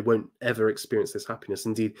they won't ever experience this happiness.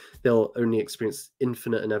 Indeed, they'll only experience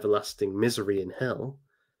infinite and everlasting misery in hell.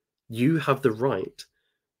 You have the right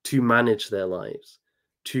to manage their lives,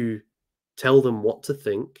 to tell them what to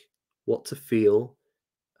think, what to feel,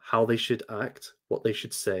 how they should act, what they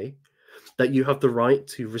should say, that you have the right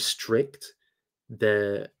to restrict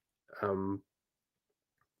their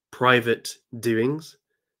private doings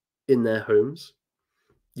in their homes.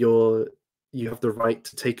 You have the right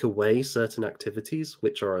to take away certain activities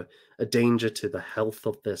which are a danger to the health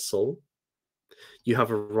of their soul. You have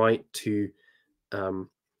a right to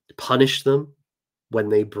punish them when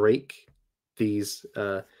they break these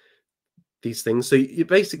things. So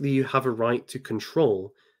you have a right to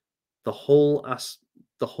control the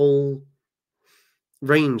whole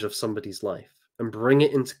range of somebody's life and bring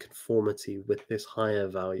it into conformity with this higher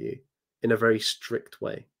value in a very strict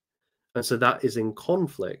way. And so that is in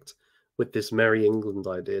conflict with this Merry England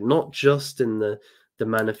idea, not just in the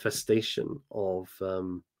manifestation of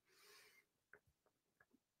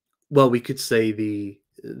we could say the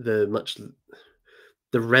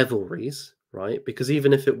revelries, right? Because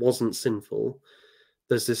even if it wasn't sinful,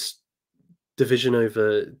 there's this division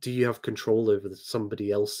over, do you have control over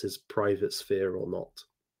somebody else's private sphere or not?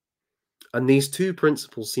 And these two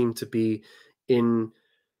principles seem to be in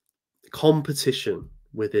competition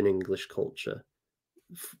within English culture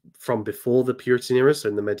from before the Puritan era, so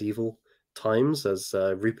in the medieval times, as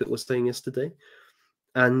Rupert was saying yesterday,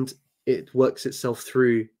 and it works itself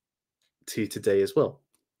through to today as well.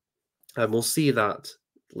 And we'll see that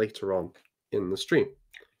later on in the stream.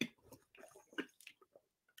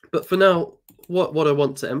 But for now, what I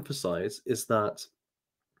want to emphasize is that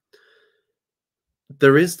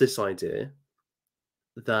there is this idea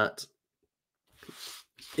that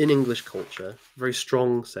in English culture, very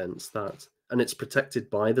strong sense that, and it's protected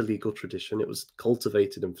by the legal tradition, it was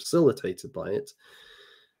cultivated and facilitated by it,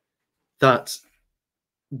 that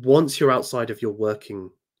once you're outside of your working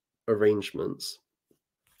arrangements,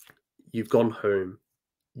 you've gone home,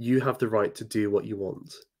 you have the right to do what you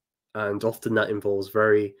want. And often that involves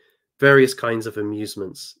various kinds of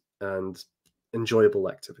amusements and enjoyable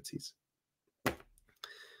activities.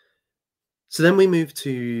 So then we move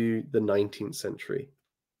to the 19th century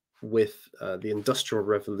with the Industrial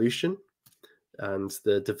Revolution and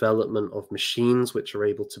the development of machines which are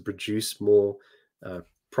able to produce more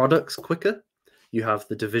products quicker. You have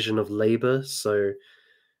the division of labor. So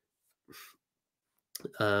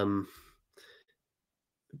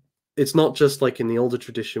it's not just like in the older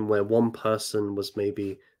tradition where one person was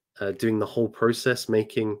maybe doing the whole process,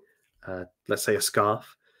 making, let's say, a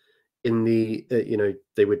scarf. In the,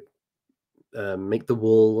 they would make the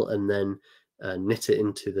wool and then knit it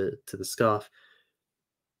into the scarf.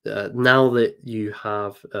 now that you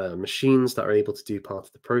have machines that are able to do part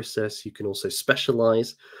of the process, you can also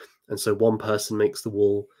specialize. And so one person makes the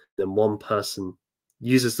wool, then one person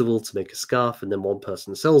uses the wool to make a scarf, and then one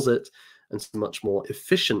person sells it. And it's a much more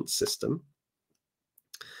efficient system.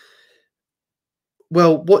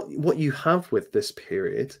 Well, what you have with this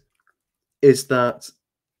period is that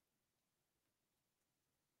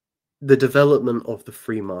the development of the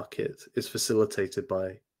free market is facilitated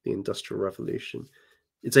by the Industrial Revolution.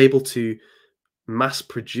 It's able to mass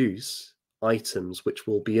produce items which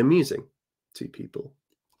will be amusing to people.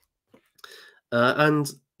 And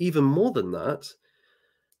even more than that,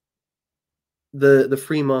 the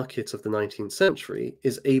free market of the 19th century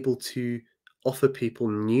is able to offer people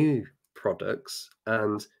new products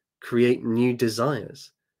and create new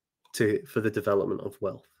desires for the development of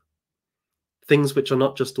wealth. Things which are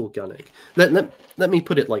not just organic. Let me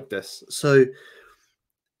put it like this. So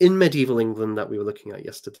in medieval England that we were looking at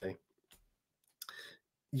yesterday,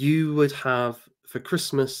 you would have for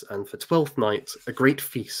Christmas and for Twelfth Night a great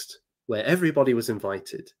feast where everybody was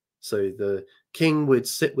invited. So the king would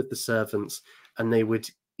sit with the servants and they would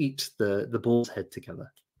eat the boar's head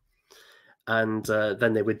together. And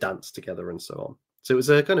then they would dance together and so on. So it was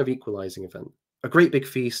a kind of equalizing event. A great big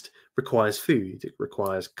feast requires food. It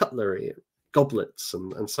requires cutlery, goblets,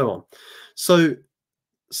 and so on. So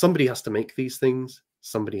somebody has to make these things.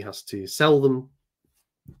 Somebody has to sell them.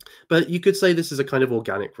 But you could say this is a kind of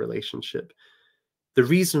organic relationship. The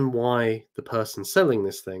reason why the person selling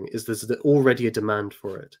this thing is there's already a demand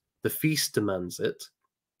for it. The feast demands it.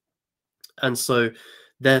 And so,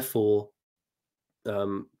 therefore,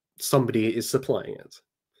 somebody is supplying it.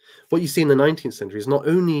 What you see in the 19th century is not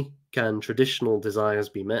only can traditional desires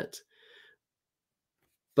be met,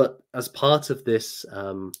 but as part of this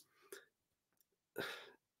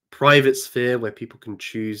private sphere where people can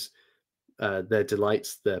choose their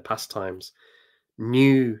delights, their pastimes,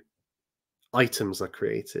 new items are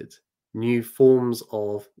created, new forms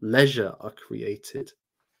of leisure are created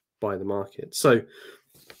by the market. So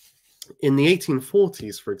in the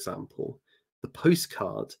 1840s, for example, the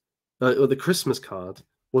postcard or the Christmas card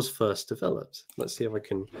was first developed. Let's see if I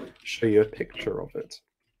can show you a picture of it.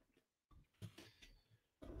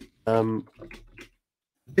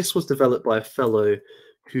 This was developed by a fellow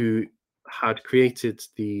who had created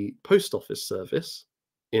the post office service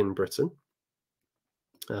in Britain.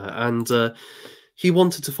 And he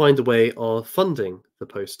wanted to find a way of funding the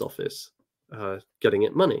post office, getting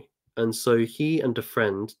it money. And so he and a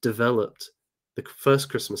friend developed the first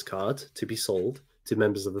Christmas card to be sold to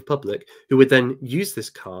members of the public, who would then use this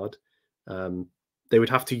card. They would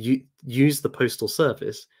have to use the postal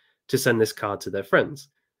service to send this card to their friends,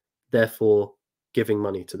 therefore giving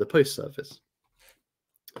money to the post service.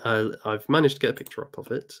 I've managed to get a picture up of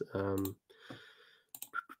it.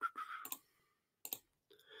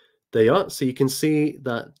 There you are. So you can see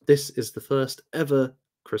that this is the first ever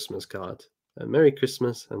Christmas card. A Merry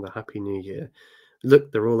Christmas and a Happy New Year.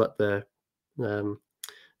 Look, they're all up there,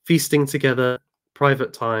 feasting together,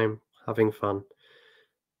 private time, having fun.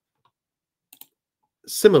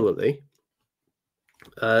 Similarly,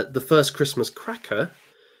 the first Christmas cracker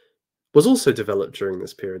was also developed during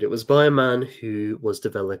this period. It was by a man who was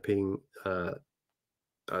developing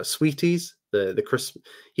sweeties. The Christmas,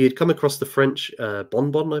 he had come across the French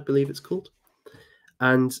bonbon, I believe it's called,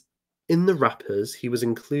 and in the wrappers he was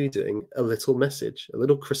including a little message, a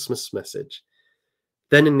little Christmas message.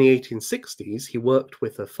 Then in the 1860s, he worked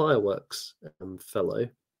with a fireworks fellow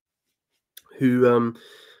who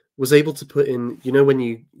was able to put in, you know, when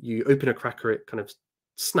you open a cracker, it kind of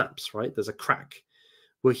snaps, right? There's a crack.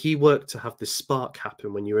 Well, he worked to have this spark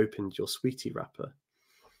happen when you opened your sweetie wrapper.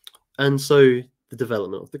 And so the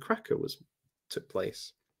development of the cracker took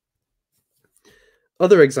place.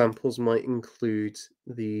 Other examples might include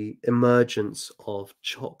the emergence of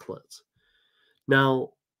chocolate.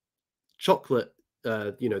 Now, chocolate,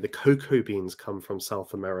 the cocoa beans come from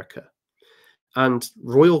South America. And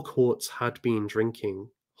royal courts had been drinking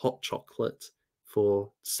hot chocolate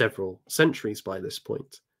for several centuries by this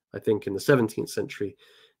point. I think in the 17th century,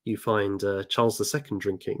 you find Charles II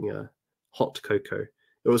drinking hot cocoa.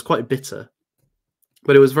 It was quite bitter,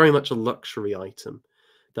 but it was very much a luxury item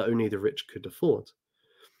that only the rich could afford.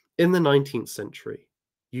 In the 19th century,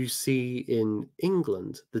 you see in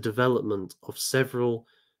England the development of several,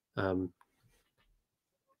 how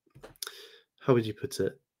would you put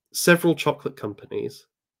it? Several chocolate companies,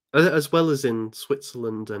 as well as in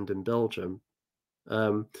Switzerland and in Belgium,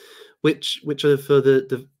 which are for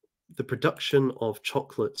the production of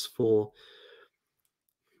chocolates for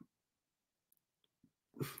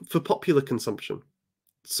popular consumption.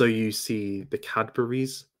 So you see the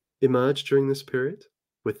Cadburys emerge during this period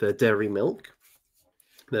with their dairy milk,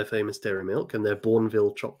 their famous dairy milk, and their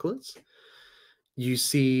Bourneville chocolates. You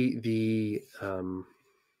see the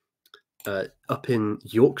up in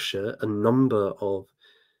Yorkshire, a number of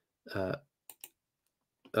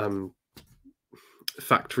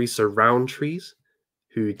factories, so Rowntree's,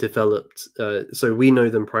 who developed. So we know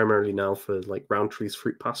them primarily now for like Rowntree's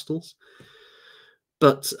fruit pastels,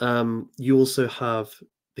 but you also have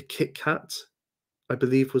the Kit Kat, I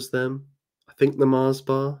believe was them. I think the Mars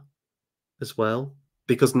bar as well,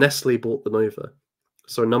 because Nestle bought them over.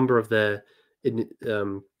 So a number of their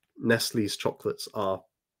Nestle's chocolates are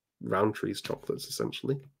Rowntree's chocolates,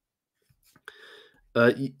 essentially.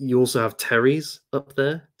 You also have Terry's up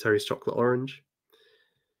there, Terry's chocolate orange,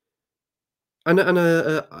 and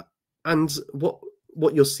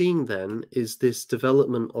what you're seeing then is this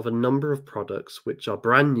development of a number of products which are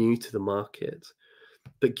brand new to the market,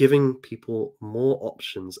 but giving people more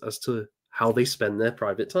options as to how they spend their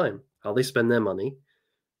private time, how they spend their money,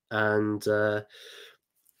 and the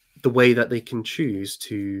way that they can choose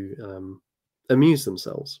to amuse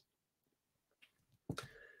themselves.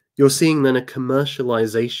 You're seeing then a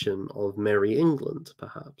commercialization of Merry England,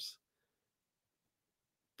 perhaps.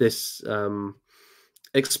 This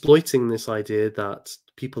exploiting this idea that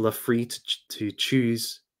people are free to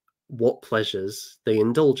choose what pleasures they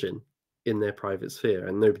indulge in their private sphere,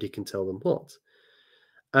 and nobody can tell them what.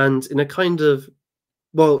 And in a kind of,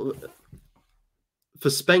 well, for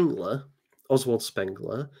Spengler, Oswald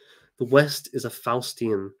Spengler, the West is a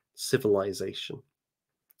Faustian civilization.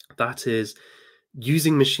 That is,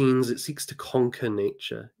 using machines, it seeks to conquer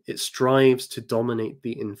nature. It strives to dominate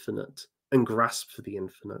the infinite and grasp for the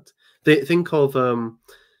infinite. Think of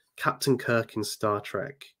Captain Kirk in Star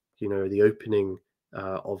Trek, you know, the opening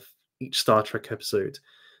of each Star Trek episode,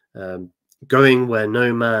 going where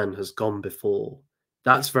no man has gone before.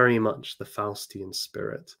 That's very much the Faustian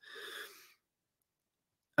spirit.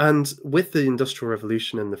 And with the Industrial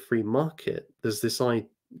Revolution and the free market,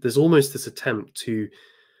 there's almost this attempt to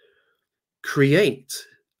create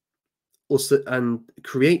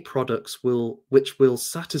products which will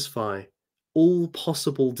satisfy all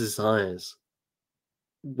possible desires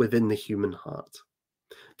within the human heart.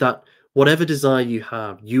 That whatever desire you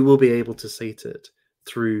have, you will be able to sate it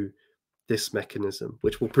through this mechanism,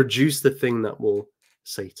 which will produce the thing that will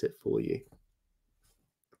sate it for you.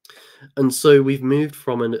 And so we've moved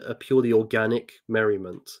from a purely organic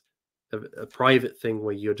merriment, a private thing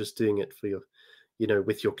where you're just doing it for your, you know,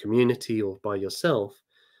 with your community or by yourself,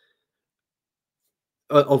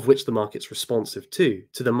 of which the market's responsive to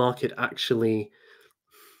the market actually.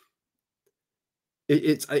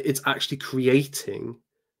 It's actually creating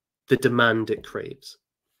the demand it craves.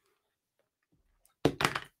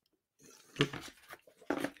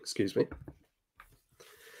 Excuse me.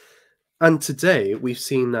 And today we've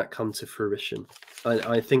seen that come to fruition.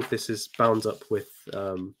 I think this is bound up with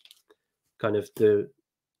kind of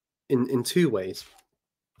in two ways.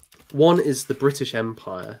 One is the British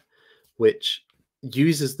Empire, which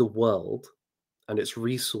uses the world and its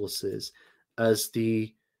resources as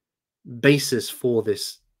the basis for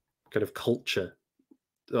this kind of culture,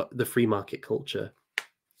 the free market culture,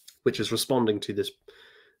 which is responding to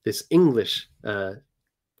this English kind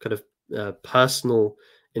of personal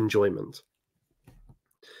enjoyment.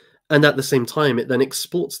 And at the same time, it then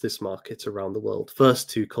exports this market around the world, first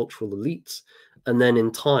to cultural elites, and then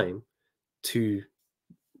in time to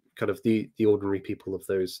kind of the ordinary people of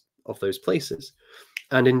those places.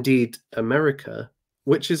 And indeed, America,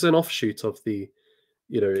 which is an offshoot of the,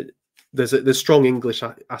 you know, there's strong English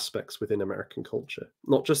aspects within American culture,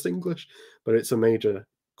 not just English, but it's a major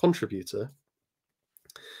contributor.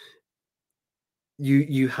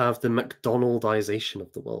 You have the McDonaldization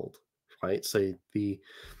of the world, right? So the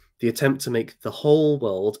attempt to make the whole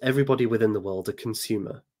world, everybody within the world, a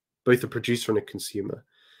consumer, both a producer and a consumer.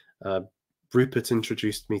 Rupert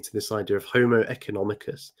introduced me to this idea of Homo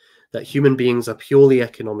economicus, that human beings are purely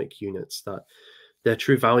economic units, that their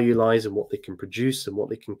true value lies in what they can produce and what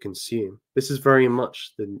they can consume. This is very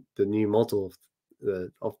much the new model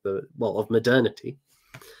of modernity.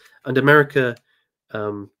 And America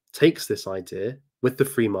takes this idea with the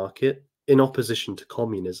free market in opposition to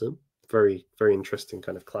communism. Very, very interesting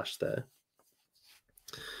kind of clash there.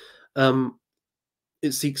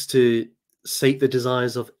 It seeks to sate the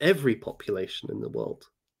desires of every population in the world,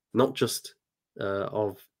 not just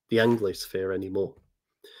of the Anglosphere anymore.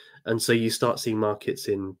 And so you start seeing markets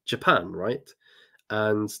in Japan, right?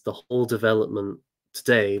 And the whole development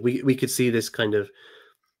today, we could see this kind of,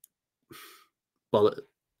 well,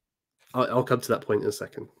 I'll come to that point in a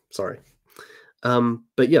second, sorry.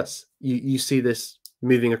 But yes, you see this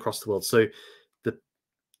moving across the world. So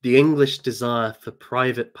the English desire for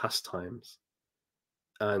private pastimes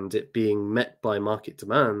and it being met by market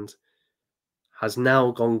demand has now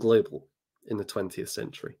gone global in the 20th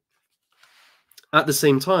century. At the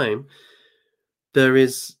same time, there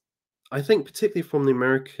is, I think, particularly from the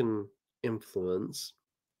American influence,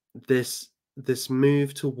 this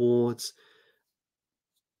move towards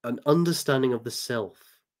an understanding of the self,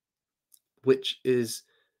 which is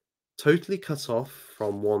totally cut off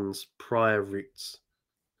from one's prior roots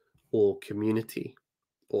or community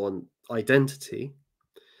or identity,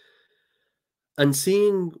 and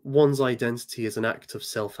seeing one's identity as an act of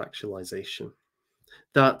self-actualization,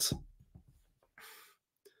 that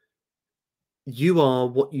you are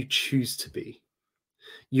what you choose to be.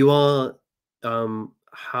 You are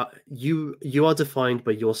you are defined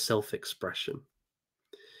by your self-expression.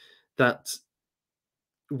 That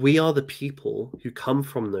we are the people who come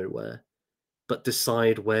from nowhere but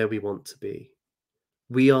decide where we want to be.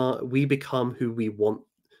 We become who we want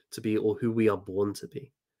to be or who we are born to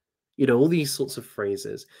be. You know, all these sorts of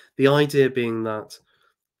phrases. The idea being that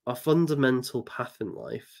our fundamental path in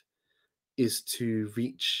life is to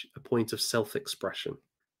reach a point of self-expression.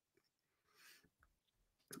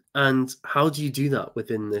 And how do you do that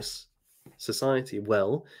within this society?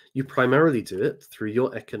 Well, you primarily do it through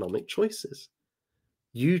your economic choices.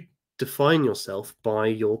 You define yourself by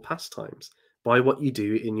your pastimes, by what you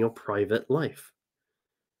do in your private life.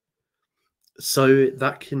 So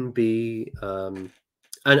that can be,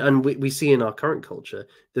 and we see in our current culture,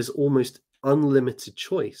 there's almost unlimited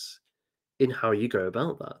choice in how you go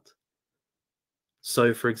about that.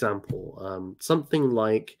 So, for example, something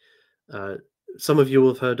like some of you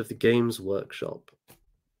will have heard of the Games Workshop.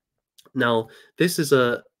 Now, this is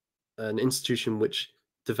an institution which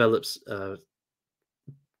develops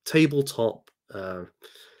tabletop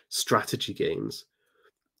strategy games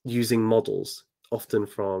using models, often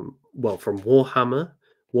from Warhammer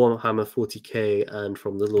 40K, and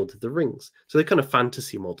from the Lord of the Rings. So they're kind of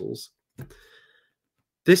fantasy models.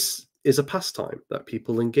 This is a pastime that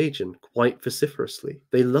people engage in quite vociferously.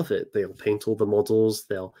 They love it. They'll paint all the models.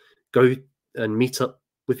 They'll go and meet up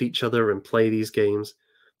with each other and play these games.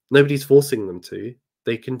 Nobody's forcing them to.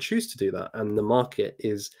 They can choose to do that, and the market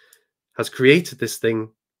has created this thing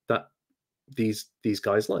that these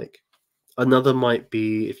guys like. Another might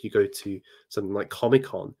be if you go to something like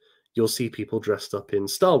Comic-Con, you'll see people dressed up in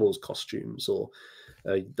Star Wars costumes or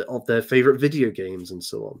of their favorite video games and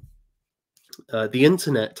so on. The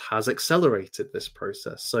internet has accelerated this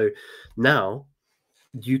process. So now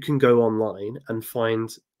you can go online and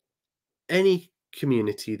find any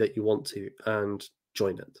community that you want to and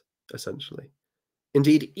join it, essentially.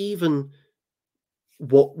 Indeed, even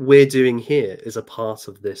what we're doing here is a part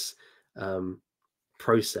of this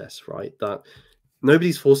process, right? That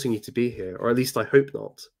nobody's forcing you to be here, or at least I hope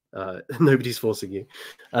not. Nobody's forcing you.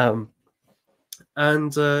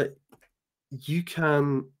 And you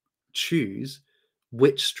can choose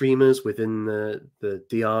which streamers within the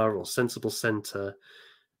DR or Sensible Center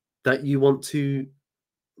that you want to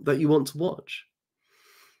watch.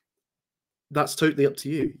 That's totally up to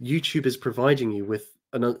you. YouTube is providing you with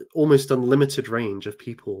an almost unlimited range of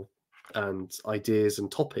people and ideas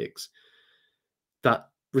and topics that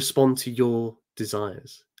respond to your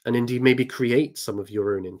desires, and indeed maybe create some of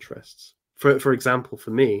your own interests. For example,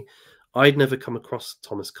 for me, I'd never come across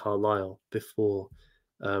Thomas Carlyle before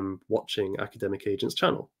watching Academic Agent's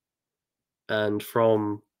channel, and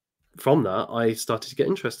from that I started to get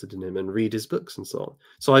interested in him and read his books and so on.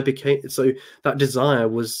 So that desire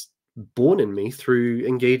was born in me through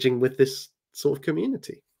engaging with this sort of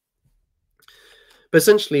community. But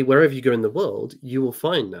essentially, wherever you go in the world, you will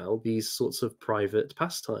find now these sorts of private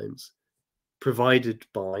pastimes provided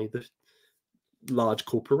by the large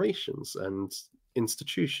corporations and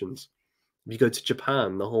institutions. If you go to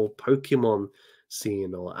Japan, the whole Pokemon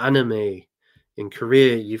scene, or anime. In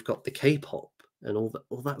Korea, you've got the K-pop and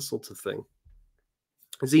all that sort of thing.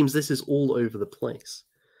 It seems this is all over the place.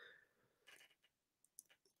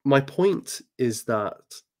 My point is that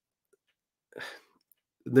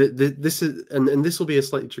this is, and this will be a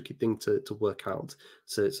slightly tricky thing to work out,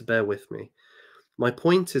 so bear with me. My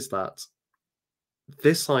point is that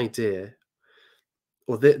this idea,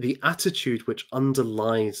 or the attitude which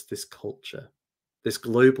underlies this culture, this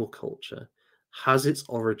global culture, has its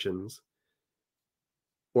origins,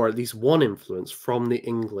 or at least one influence, from the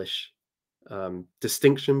English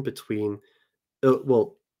distinction between,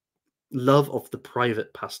 love of the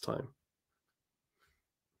private pastime,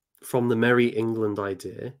 from the Merry England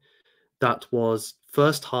idea that was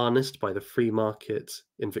first harnessed by the free market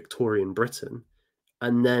in Victorian Britain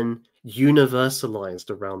and then universalized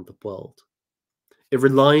around the world. It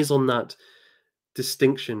relies on that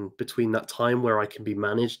distinction between that time where I can be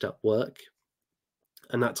managed at work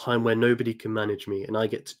and that time where nobody can manage me and I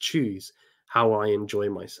get to choose how I enjoy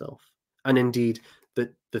myself. And indeed,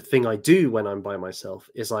 the thing I do when I'm by myself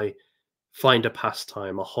is I find a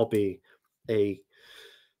pastime, a hobby, or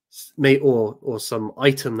some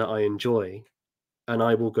item that I enjoy, and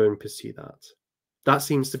I will go and pursue that. That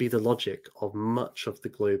seems to be the logic of much of the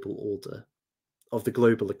global order, of the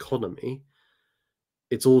global economy.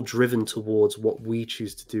 It's all driven towards what we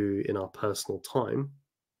choose to do in our personal time.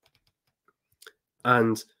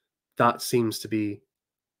 And that seems to be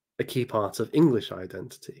a key part of English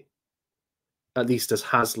identity, at least as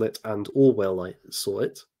Hazlitt and Orwell saw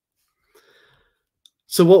it.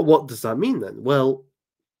 So what does that mean then? Well,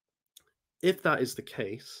 if that is the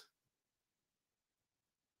case,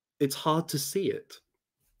 it's hard to see it.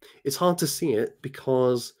 It's hard to see it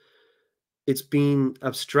because it's been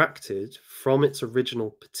abstracted from its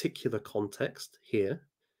original particular context here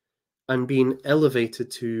and been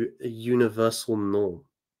elevated to a universal norm.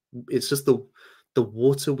 It's just the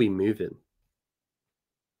water we move in.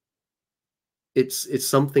 It's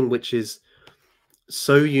something which is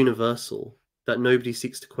so universal that nobody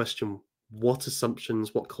seeks to question what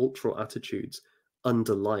assumptions, what cultural attitudes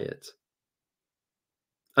underlie it.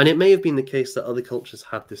 And it may have been the case that other cultures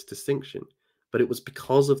had this distinction, but it was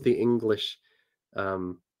because of the English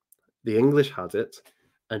had it,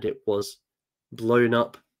 and it was blown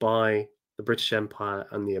up by the British Empire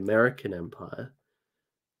and the American Empire,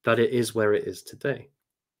 that it is where it is today.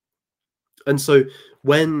 And so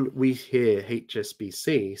when we hear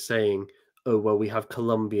HSBC saying, oh, well, we have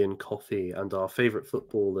Colombian coffee and our favorite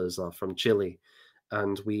footballers are from Chile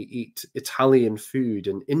and we eat Italian food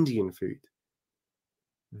and Indian food,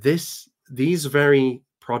 these very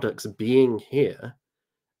products being here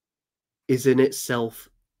is in itself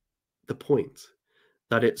the point,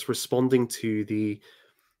 that it's responding to the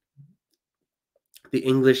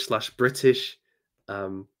English/British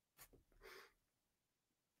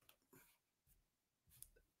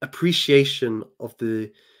appreciation of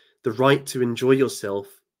the right to enjoy yourself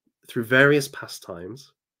through various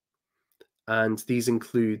pastimes, and these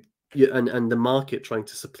include and the market trying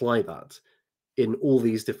to supply that in all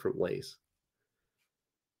these different ways.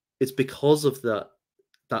 It's because of that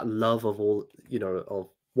love of all, of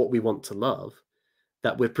what we want to love,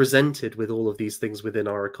 that we're presented with all of these things within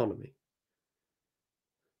our economy.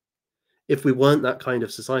 If we weren't that kind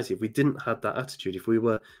of society, if we didn't have that attitude, if we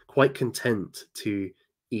were quite content to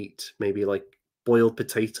eat maybe like boiled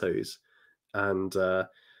potatoes and or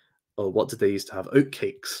what did they used to have, oat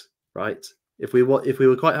cakes, right? If we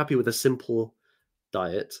were quite happy with a simple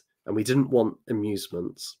diet and we didn't want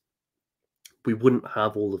amusements, we wouldn't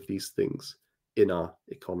have all of these things in our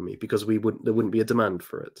economy because there wouldn't be a demand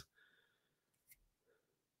for it.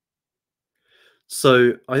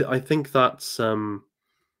 So I think that's a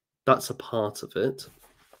part of it.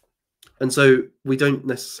 And so we don't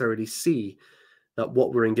necessarily see that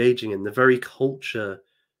what we're engaging in, the very culture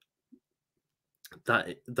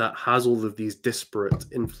that has all of these disparate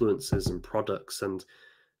influences and products and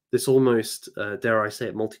this almost, dare I say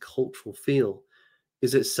it, multicultural feel,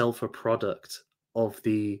 is itself a product of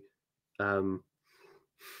the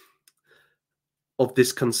of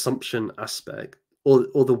this consumption aspect,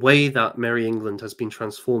 or the way that Merry England has been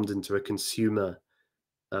transformed into a consumer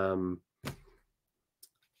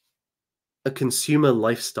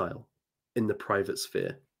lifestyle in the private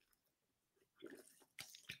sphere.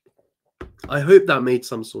 I hope that made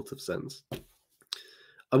some sort of sense.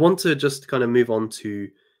 I want to just kind of move on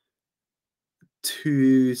to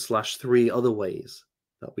 2/3 other ways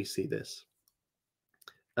that we see this,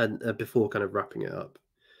 and before kind of wrapping it up.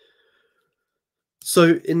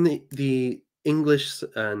 So in the English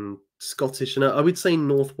and Scottish, and I would say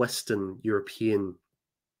Northwestern European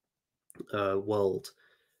world,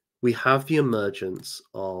 we have the emergence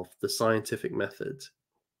of the scientific method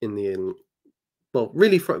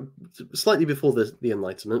really slightly before the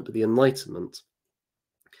Enlightenment, but the Enlightenment.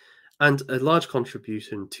 And a large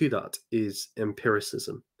contribution to that is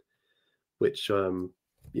empiricism, which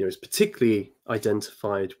is particularly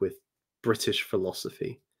identified with British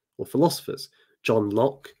philosophy or philosophers, John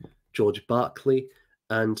Locke, George Berkeley,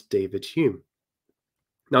 and David Hume.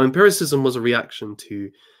 Now, empiricism was a reaction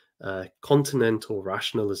to continental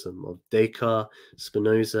rationalism of Descartes,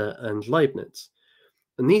 Spinoza, and Leibniz.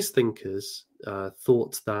 And these thinkers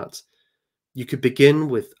thought that you could begin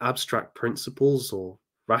with abstract principles or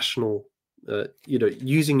rational,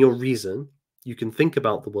 using your reason, you can think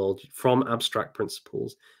about the world from abstract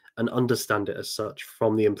principles and understand it as such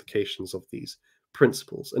from the implications of these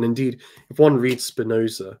principles. And indeed, if one reads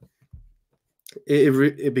Spinoza,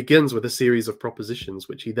 it begins with a series of propositions,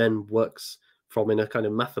 which he then works from in a kind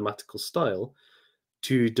of mathematical style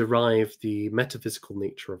to derive the metaphysical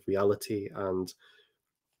nature of reality and,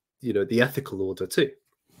 the ethical order too.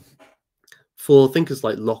 For thinkers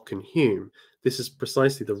like Locke and Hume, this is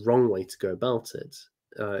precisely the wrong way to go about it.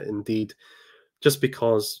 Indeed, just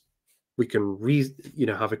because we can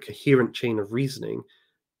have a coherent chain of reasoning,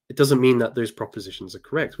 it doesn't mean that those propositions are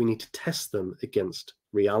correct. We need to test them against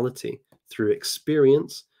reality through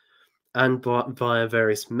experience and via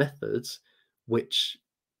various methods, which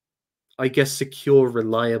I guess secure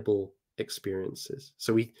reliable experiences.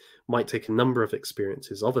 So we might take a number of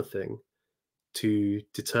experiences of a thing to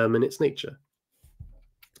determine its nature.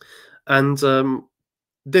 And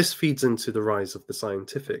this feeds into the rise of the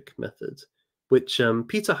scientific method, which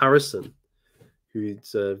Peter Harrison,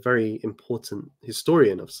 who's a very important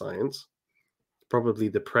historian of science, probably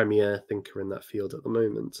the premier thinker in that field at the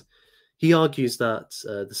moment, he argues that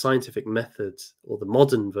the scientific method, or the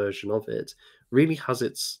modern version of it, really has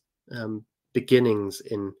its beginnings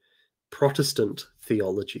in Protestant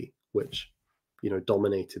theology, which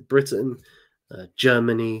dominated Britain,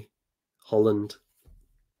 Germany, Holland.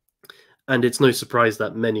 And it's no surprise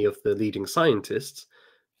that many of the leading scientists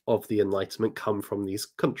of the Enlightenment come from these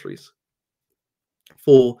countries.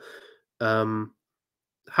 For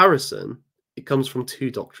Harrison, it comes from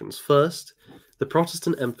two doctrines. First, the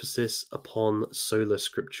Protestant emphasis upon sola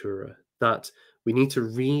scriptura, that we need to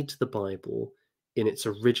read the Bible in its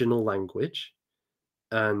original language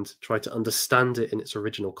and try to understand it in its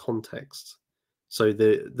original context. So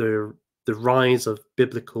the rise of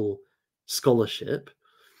biblical scholarship,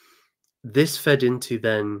 this fed into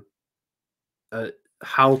then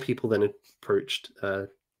how people then approached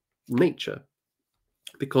nature.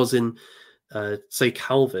 Because in, say,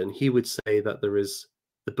 Calvin, he would say that there is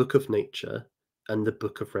the book of nature and the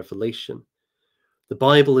book of Revelation. The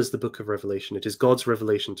Bible is the book of Revelation. It is God's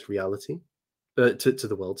revelation to reality, to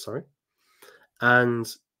the world, sorry. And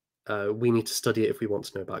we need to study it if we want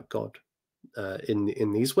to know about God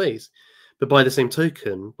in these ways. But by the same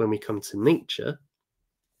token, when we come to nature,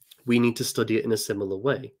 we need to study it in a similar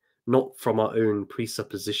way, not from our own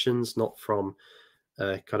presuppositions, not from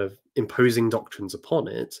kind of imposing doctrines upon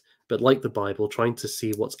it, but like the Bible, trying to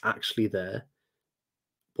see what's actually there,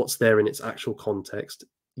 what's there in its actual context,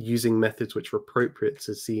 using methods which are appropriate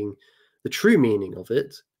to seeing the true meaning of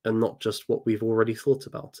it and not just what we've already thought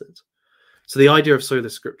about it. So the idea of sola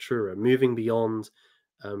scriptura, moving beyond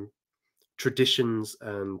traditions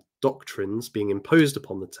and doctrines being imposed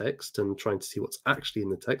upon the text and trying to see what's actually in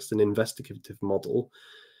the text, an investigative model,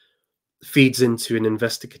 feeds into an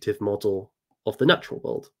investigative model of the natural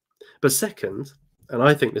world. But second, and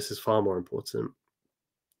I think this is far more important,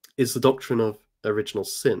 is the doctrine of original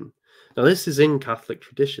sin. Now, this is in Catholic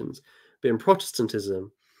traditions, but in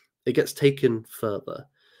Protestantism, it gets taken further.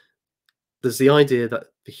 There's the idea that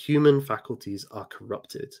the human faculties are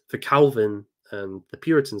corrupted. For Calvin and the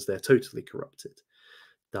Puritans, they're totally corrupted,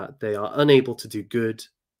 that they are unable to do good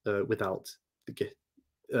without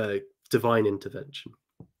the divine intervention.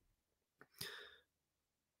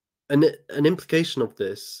 An implication of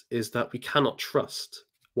this is that we cannot trust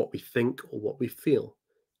what we think or what we feel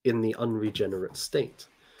in the unregenerate state.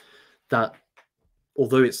 That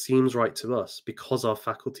although it seems right to us, because our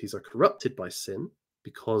faculties are corrupted by sin,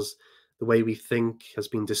 because the way we think has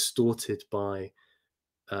been distorted by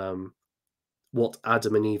what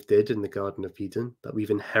Adam and Eve did in the Garden of Eden, that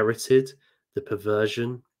we've inherited the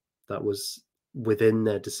perversion that was within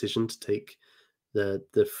their decision to take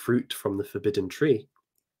the fruit from the forbidden tree.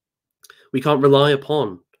 We can't rely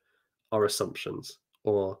upon our assumptions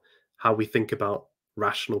or how we think about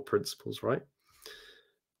rational principles, right?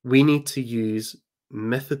 We need to use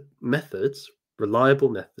methods, reliable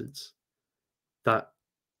methods that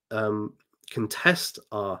can test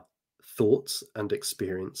our thoughts and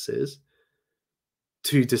experiences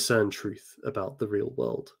to discern truth about the real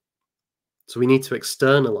world. So we need to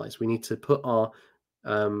externalize, we need to put our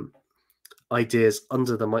ideas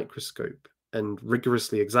under the microscope and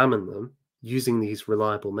rigorously examine them using these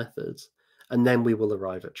reliable methods, and then we will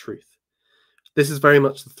arrive at truth. This is very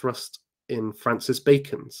much the thrust in Francis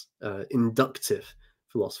Bacon's inductive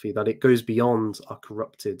philosophy, that it goes beyond our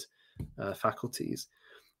corrupted faculties,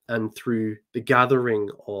 and through the gathering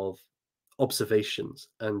of observations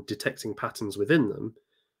and detecting patterns within them,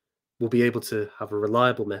 we'll be able to have a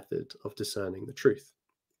reliable method of discerning the truth.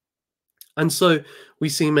 And so we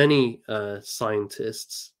see many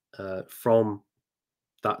scientists from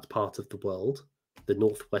that part of the world, the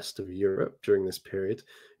northwest of Europe during this period,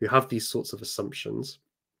 who have these sorts of assumptions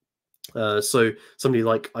So somebody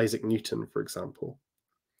like Isaac Newton, for example.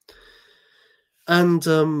 And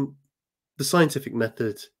the scientific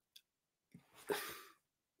method,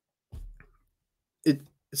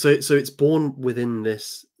 so it's born within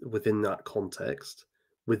that context,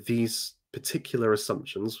 with these particular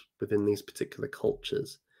assumptions within these particular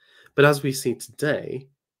cultures. But as we see today,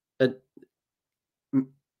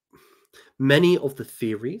 many of the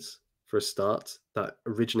theories, for a start, that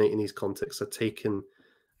originate in these contexts are taken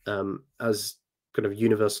as kind of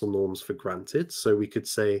universal norms for granted. So we could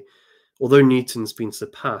say, although Newton's been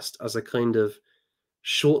surpassed as a kind of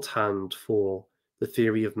shorthand for the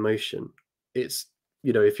theory of motion, it's,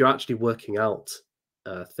 if you're actually working out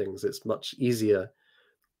things, it's much easier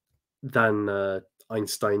than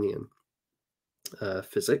Einsteinian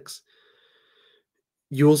physics.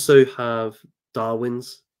 You also have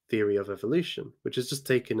Darwin's theory of evolution, which is just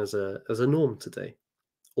taken as a norm today.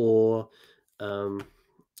 Or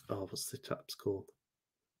what's the chap's called?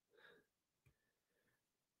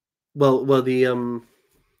 Well, the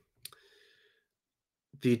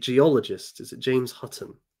geologist, is it James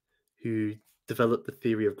Hutton, who developed the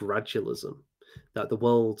theory of gradualism, that the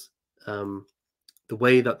world, the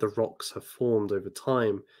way that the rocks have formed over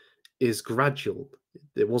time is gradual.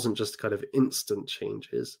 It wasn't just kind of instant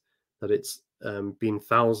changes, that it's been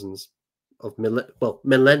thousands of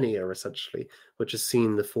millennia, essentially, which has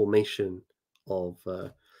seen the formation of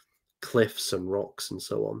cliffs and rocks and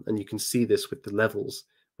so on. And you can see this with the levels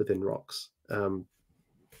within rocks.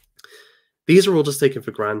 These are all just taken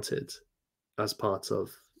for granted as part of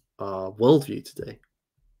our worldview today.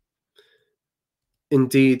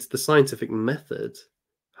 Indeed, the scientific method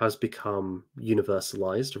has become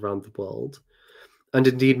universalized around the world. And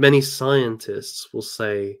indeed, many scientists will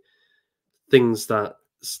say things that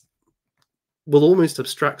will almost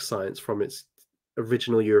abstract science from its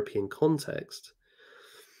original European context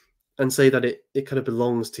and say that it kind of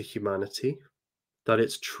belongs to humanity, that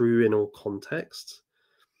it's true in all contexts,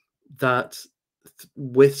 that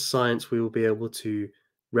with science we will be able to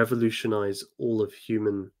revolutionize all of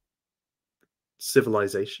human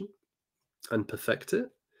civilization and perfect it.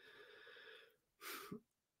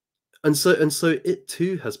 And so it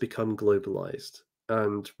too has become globalized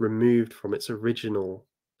and removed from its original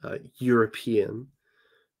European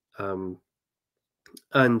and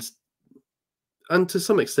to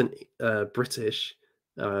some extent British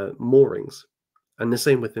moorings, and the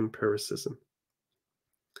same with empiricism.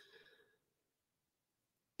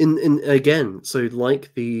 In again, so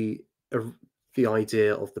like the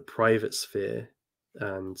idea of the private sphere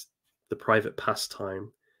and the private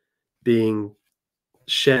pastime being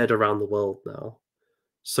shared around the world now,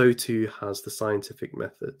 so too has the scientific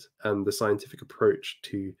method and the scientific approach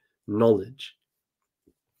to knowledge.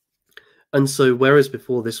 And so whereas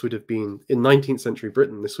before this would have been, in 19th century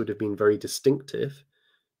Britain, this would have been very distinctive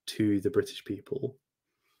to the British people,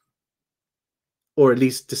 or at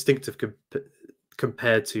least distinctive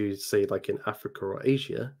compared to, say, like in Africa or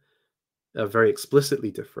Asia, very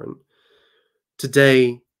explicitly different.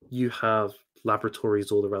 Today, you have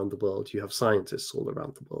laboratories all around the world. You have scientists all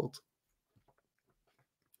around the world.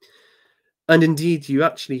 And indeed, you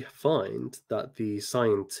actually find that the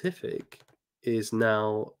scientific is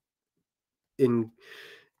now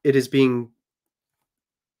is being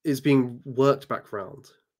worked back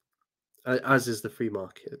round, as is the free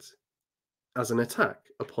market, as an attack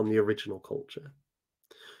upon the original culture.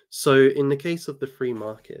 So in the case of the free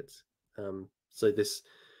market, so this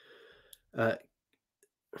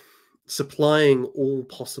supplying all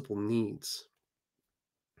possible needs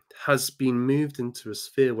has been moved into a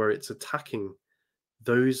sphere where it's attacking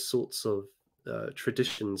those sorts of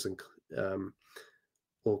traditions and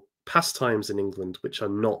or pastimes in England which are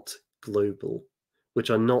not global,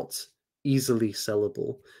 which are not easily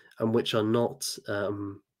sellable, and which are not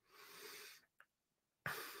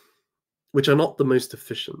the most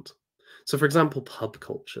efficient. So, for example, pub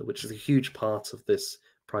culture, which is a huge part of this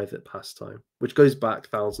private pastime, which goes back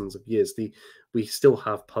thousands of years. We still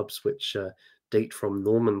have pubs which date from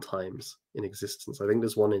Norman times in existence. I think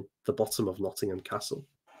there's one in the bottom of Nottingham Castle.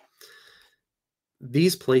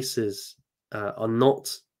 These places are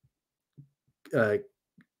not,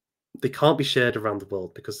 they can't be shared around the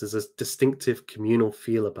world because there's a distinctive communal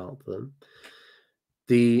feel about them.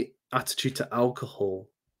 The attitude to alcohol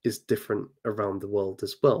is different around the world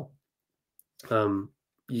as well.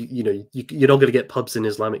 You're not going to get pubs in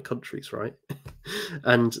Islamic countries, right?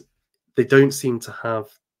 And they don't seem to have,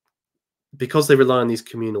 because they rely on these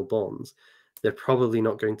communal bonds, they're probably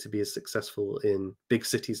not going to be as successful in big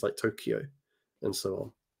cities like Tokyo and so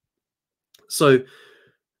on. So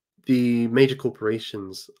the major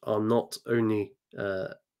corporations are not only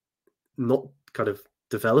not kind of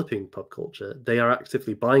developing pub culture. They are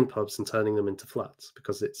actively buying pubs and turning them into flats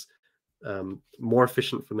because it's more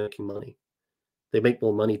efficient for making money. They make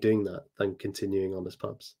more money doing that than continuing on as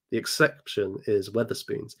pubs. The exception is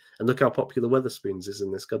Wetherspoons, and look how popular Wetherspoons is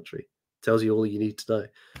in this country. Tells you all you need to know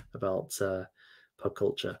about pub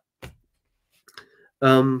culture.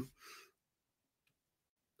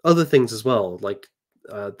 Other things as well, like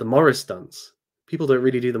the Morris dance. People don't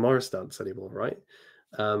really do the Morris dance anymore, right?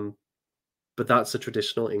 But that's a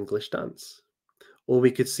traditional English dance. Or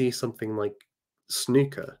we could see something like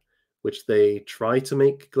snooker, which they try to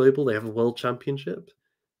make global. They have a world championship,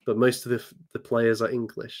 but most of the players are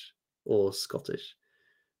English or Scottish.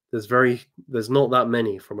 There's not that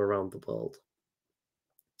many from around the world.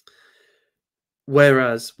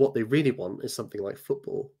 Whereas what they really want is something like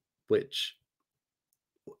football, which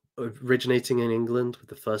originating in England with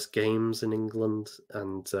the first games in England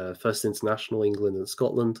and first international England and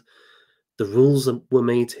Scotland. The rules were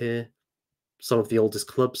made here. Some of the oldest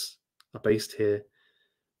clubs are based here,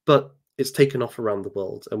 but it's taken off around the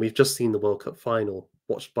world. And we've just seen the World Cup final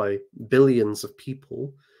watched by billions of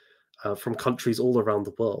people from countries all around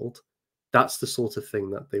the world. That's the sort of thing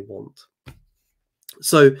that they want.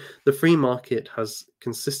 So the free market has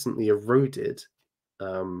consistently eroded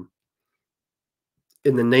in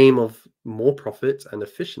the name of more profit and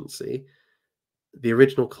efficiency, the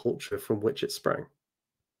original culture from which it sprang,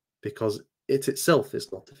 because it itself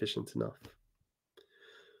is not efficient enough.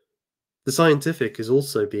 The scientific is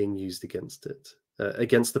also being used against it,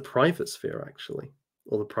 against the private sphere, actually,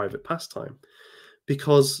 or the private pastime,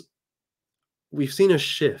 because we've seen a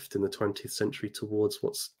shift in the 20th century towards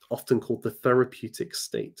what's often called the therapeutic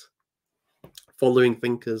state. Following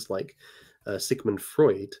thinkers like Sigmund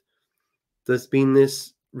Freud, there's been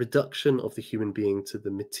this reduction of the human being to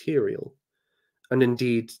the material, and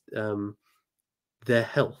indeed their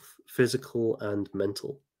health, physical and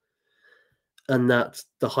mental. And that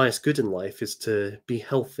the highest good in life is to be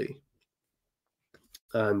healthy.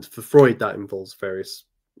 And for Freud, that involves various,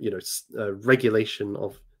 regulation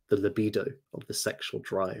of the libido, of the sexual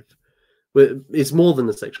drive. It's more than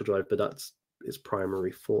the sexual drive, but that's its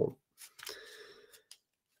primary form.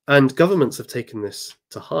 And governments have taken this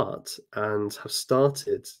to heart and have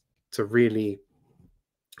started to really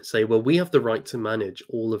say, well, we have the right to manage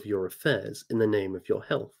all of your affairs in the name of your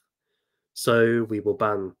health. So we will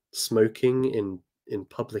ban smoking in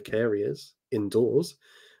public areas, indoors,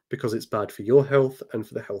 because it's bad for your health and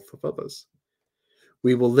for the health of others.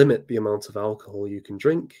 We will limit the amount of alcohol you can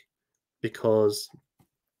drink because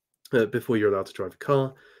before you're allowed to drive a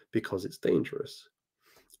car, because it's dangerous.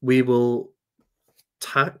 We will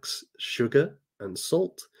tax sugar and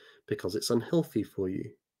salt because it's unhealthy for you.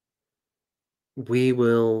 We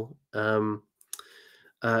will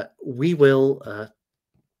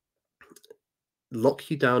lock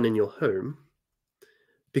you down in your home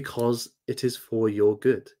because it is for your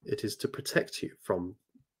good. It is to protect you from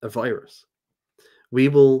a virus. We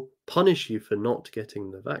will punish you for not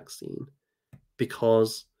getting the vaccine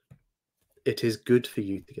because it is good for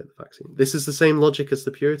you to get the vaccine. This is the same logic as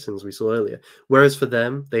the Puritans we saw earlier. Whereas for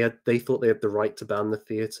them, they thought they had the right to ban the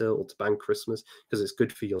theatre or to ban Christmas because it's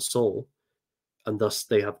good for your soul, and thus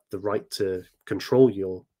they have the right to control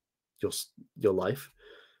your life.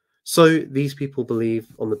 So these people believe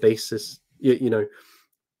on the basis,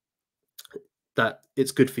 that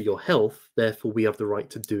it's good for your health, therefore we have the right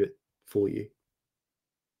to do it for you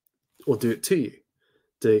or do it to you,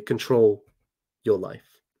 to control your life.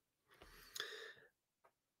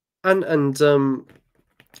 And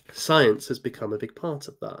science has become a big part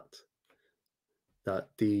of that. That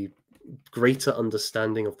the greater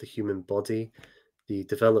understanding of the human body, the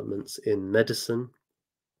developments in medicine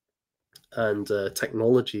and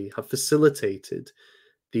technology have facilitated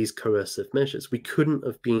these coercive measures. We couldn't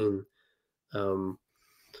have been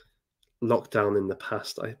locked down in the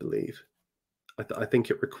past, I believe. I think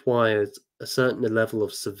it required a certain level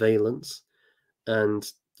of surveillance and,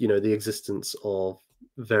 the existence of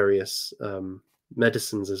various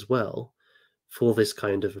medicines as well for this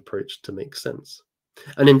kind of approach to make sense.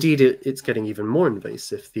 And indeed, it's getting even more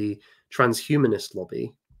invasive. The transhumanist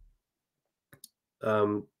lobby,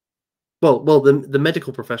 the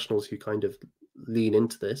medical professionals who kind of lean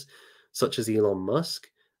into this, such as Elon Musk,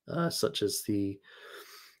 such as the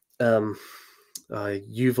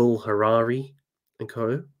Yuval Harari and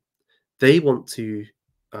co, they want to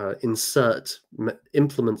insert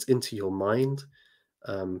implements into your mind,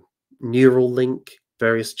 neural link,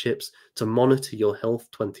 various chips to monitor your health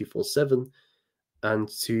 24/7 and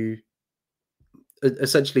to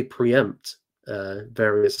essentially preempt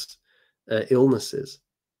various illnesses.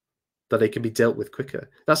 that they can be dealt with quicker.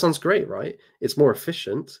 That sounds great, right? It's more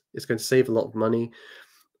efficient. It's going to save a lot of money,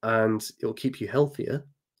 and it will keep you healthier.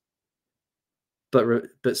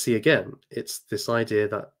 But see, again, it's this idea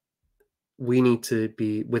that we need to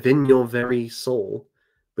be within your very soul,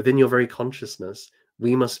 within your very consciousness.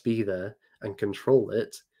 We must be there and control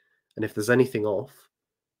it. And if there's anything off,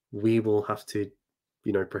 we will have to,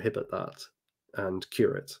 prohibit that and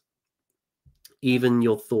cure it. Even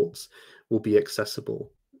your thoughts will be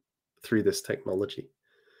accessible through this technology.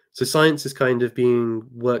 So science is kind of being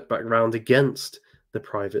worked back around against the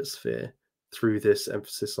private sphere through this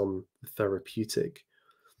emphasis on the therapeutic.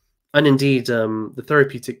 And indeed, the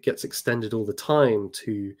therapeutic gets extended all the time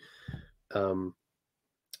to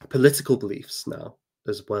political beliefs now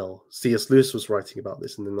as well. C.S. Lewis was writing about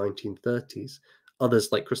this in the 1930s.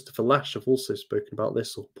 Others like Christopher Lasch have also spoken about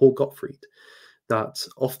this, or Paul Gottfried, that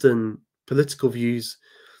often political views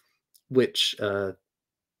which,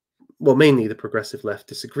 mainly the progressive left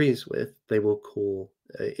disagrees with, they will call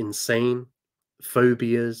insane,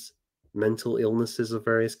 phobias, mental illnesses of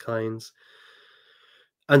various kinds.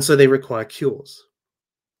 And so they require cures.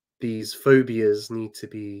 These phobias need to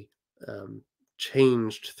be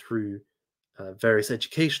changed through various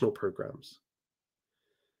educational programs.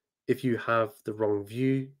 If you have the wrong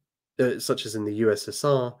view, such as in the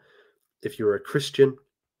USSR, if you're a Christian,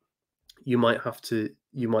 you might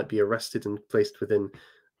be arrested and placed within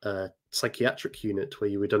a psychiatric unit where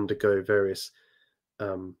you would undergo various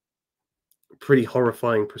pretty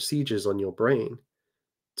horrifying procedures on your brain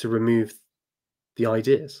to remove the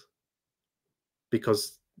ideas,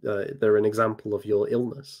 because they're an example of your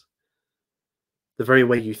illness. The very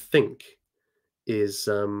way you think is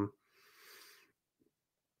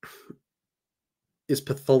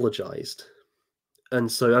pathologized.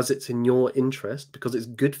 And so as it's in your interest, because it's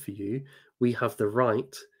good for you, we have the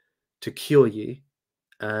right to cure you.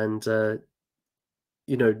 And,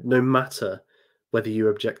 no matter whether you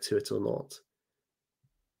object to it or not,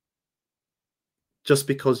 just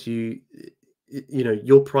because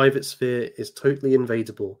your private sphere is totally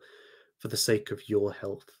invadable for the sake of your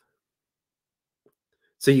health.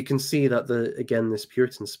 So you can see that this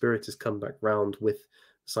Puritan spirit has come back round with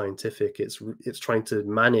scientific. It's trying to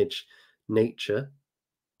manage nature,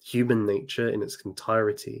 human nature in its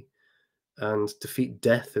entirety, and defeat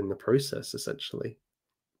death in the process, essentially,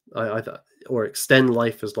 or extend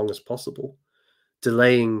life as long as possible,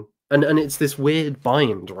 delaying. And it's this weird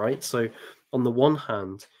bind, right? So on the one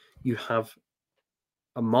hand, you have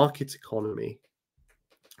a market economy,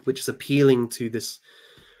 which is appealing to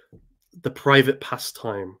the private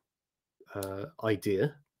pastime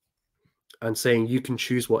idea, and saying you can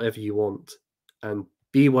choose whatever you want and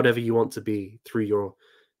be whatever you want to be through your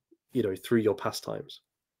pastimes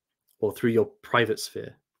or through your private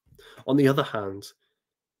sphere. On the other hand,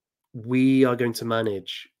 we are going to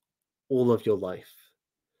manage all of your life.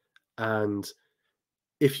 And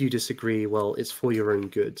if you disagree, well, it's for your own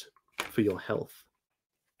good, for your health.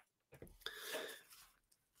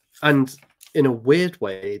 And in a weird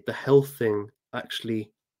way, the health thing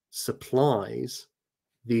actually supplies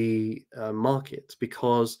the market,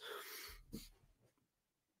 because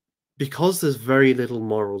there's very little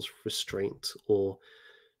moral restraint or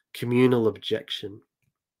communal objection,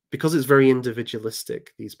 because it's very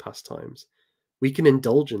individualistic, these pastimes, we can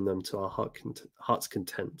indulge in them to our heart's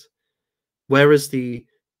content. Whereas the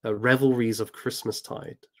revelries of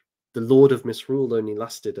Christmastide, the Lord of Misrule, only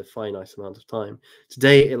lasted a finite amount of time.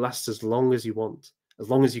 Today, it lasts as long as you want, as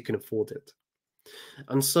long as you can afford it.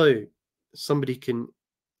 And so somebody can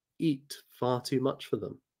eat far too much for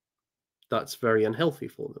them. That's very unhealthy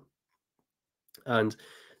for them. And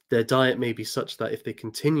their diet may be such that if they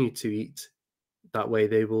continue to eat that way,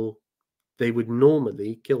 they would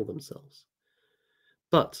normally kill themselves.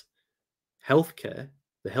 But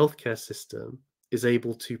the healthcare system is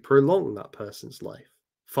able to prolong that person's life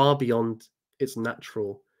far beyond its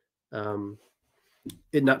natural,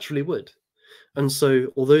 it naturally would. And so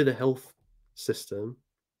although the health system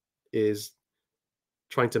is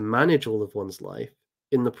trying to manage all of one's life,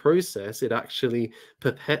 in the process, it actually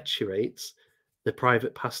perpetuates the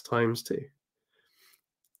private pastimes too.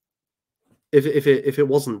 If it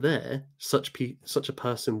wasn't there, such a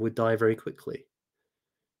person would die very quickly.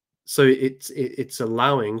 So it's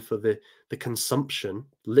allowing for the consumption,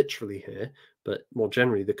 literally here, but more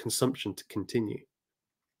generally, the consumption to continue.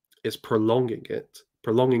 It's prolonging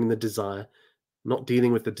the desire, not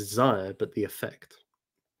dealing with the desire, but the effect,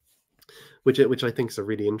 which I think is a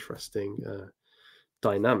really interesting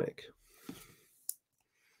dynamic.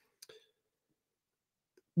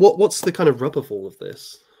 What's the kind of rub of all of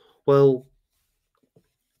this? Well,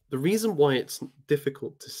 the reason why it's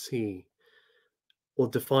difficult to see or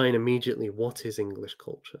define immediately what is English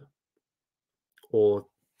culture, or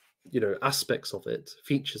aspects of it,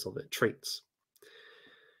 features of it, traits,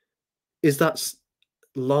 is that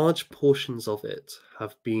large portions of it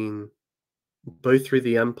have been, both through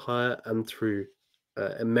the empire and through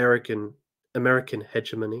American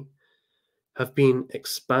hegemony, have been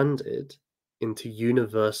expanded into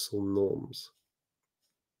universal norms,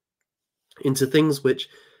 into things which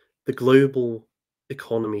the global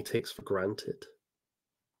economy takes for granted.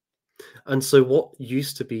 And so what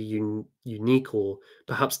used to be unique or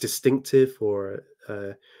perhaps distinctive, or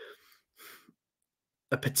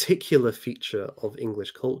a particular feature of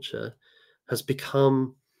English culture, has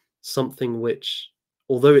become something which,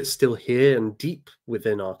 although it's still here and deep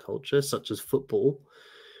within our culture, such as football,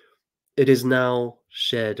 it is now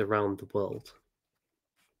shared around the world.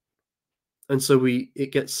 And so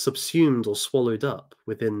it gets subsumed or swallowed up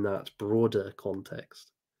within that broader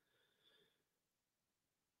context.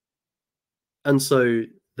 And so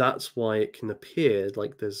that's why it can appear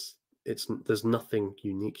like there's nothing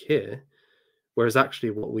unique here, whereas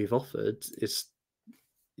actually what we've offered is,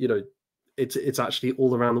 it's actually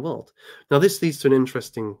all around the world. Now this leads to an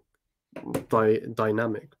interesting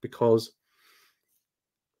dynamic, because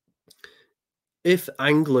if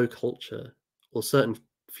Anglo culture or certain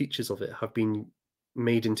features of it have been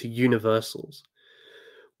made into universals,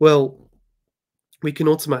 well, we can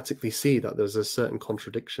automatically see that there's a certain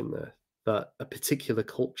contradiction there, that a particular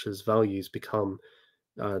culture's values become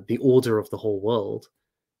the order of the whole world,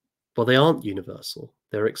 but they aren't universal.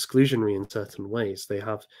 They're exclusionary in certain ways. They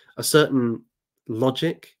have a certain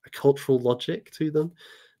logic, a cultural logic to them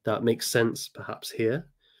that makes sense perhaps here,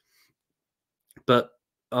 but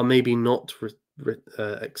are maybe not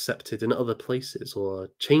accepted in other places, or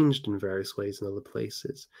changed in various ways in other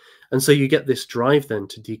places. And so you get this drive then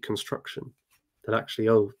to deconstruction, that actually,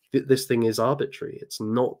 this thing is arbitrary. It's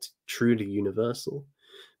not truly universal,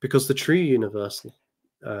 because the true universal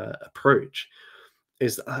approach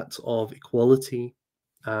is that of equality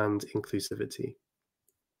and inclusivity.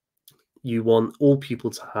 You want all people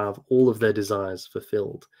to have all of their desires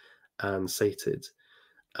fulfilled and sated,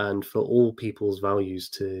 and for all people's values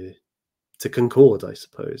to concord, I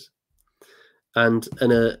suppose. And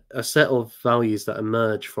a set of values that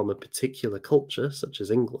emerge from a particular culture, such as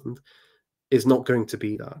England, is not going to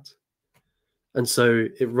be that. And so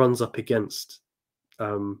it runs up against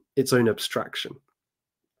its own abstraction.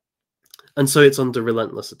 And so it's under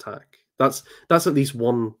relentless attack. That's at least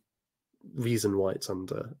one reason why it's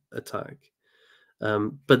under attack.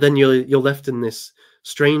 But then you're left in this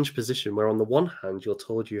strange position where, on the one hand, you're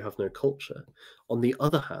told you have no culture. On the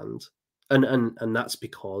other hand, and that's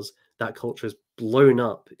because that culture is blown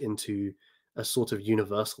up into a sort of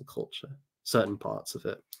universal culture, certain parts of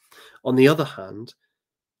it. On the other hand,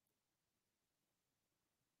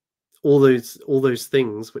 all those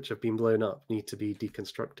things which have been blown up need to be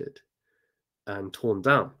deconstructed and torn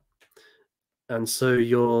down. And so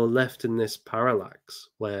you're left in this parallax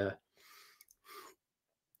where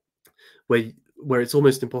it's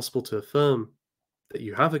almost impossible to affirm that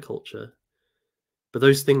you have a culture, but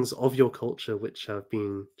those things of your culture which have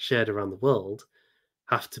been shared around the world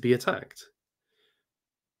have to be attacked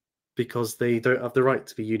because they don't have the right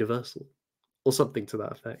to be universal, or something to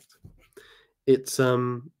that effect. It's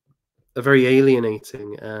a very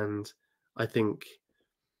alienating and, I think,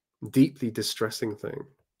 deeply distressing thing,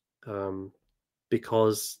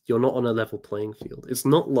 because you're not on a level playing field. It's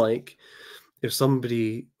not like if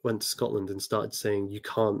somebody went to Scotland and started saying, you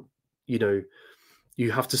can't,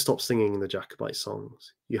 you have to stop singing the Jacobite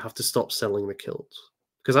songs, you have to stop selling the kilts,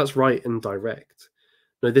 because that's right and direct.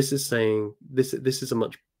 No, this is saying this is a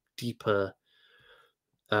much deeper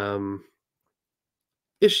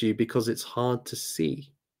issue, because it's hard to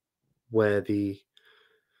see where it's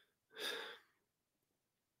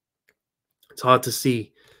hard to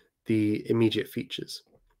see the immediate features.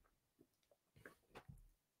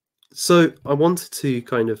 So I wanted to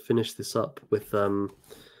kind of finish this up with a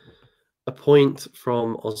point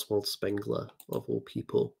from Oswald Spengler, of all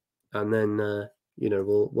people, and then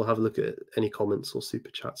we'll have a look at any comments or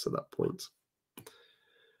super chats at that point.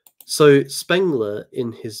 So Spengler,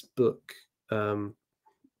 in his book,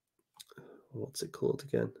 what's it called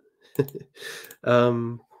again?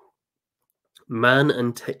 Man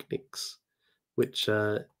and Techniques, which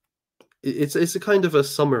it's a kind of a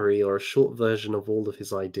summary or a short version of all of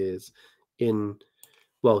his ideas in,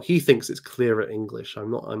 well, he thinks it's clearer English.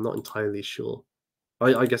 I'm not entirely sure.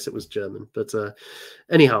 I guess it was German, but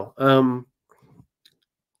anyhow,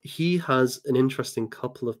 he has an interesting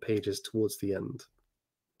couple of pages towards the end,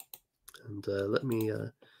 and let me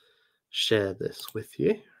share this with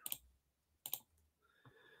you.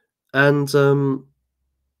 And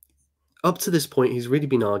up to this point, he's really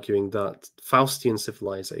been arguing that Faustian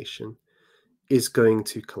civilization is going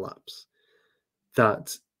to collapse.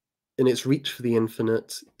 That in its reach for the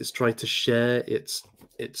infinite, it's tried to share its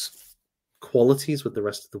qualities with the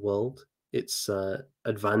rest of the world, its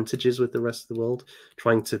advantages with the rest of the world,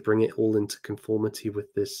 trying to bring it all into conformity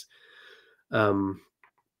with this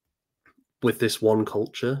one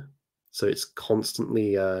culture. So it's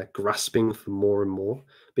constantly grasping for more and more.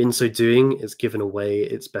 But in so doing, it's given away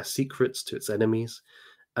its best secrets to its enemies,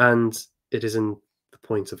 and it is in the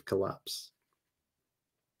point of collapse.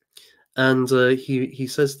 And he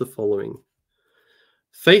says the following: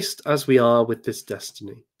 "Faced as we are with this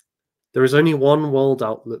destiny, there is only one world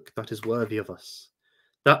outlook that is worthy of us,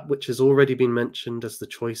 that which has already been mentioned as the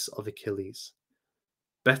choice of Achilles.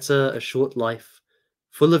 Better a short life,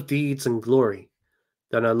 full of deeds and glory,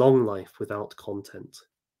 than a long life without content.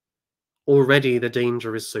 Already the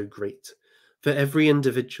danger is so great for every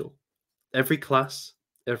individual, every class,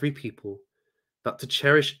 every people, that to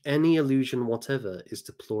cherish any illusion whatever is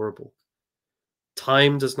deplorable.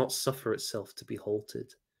 Time does not suffer itself to be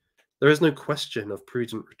halted. There is no question of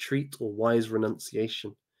prudent retreat or wise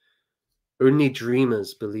renunciation. Only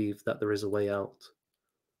dreamers believe that there is a way out.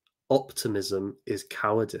 Optimism is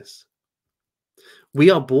cowardice. We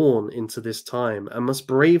are born into this time and must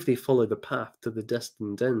bravely follow the path to the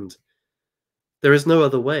destined end. There is no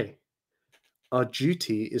other way. Our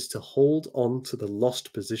duty is to hold on to the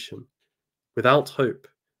lost position, without hope,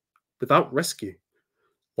 without rescue,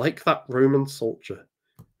 like that Roman soldier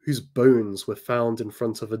whose bones were found in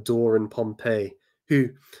front of a door in Pompeii, who,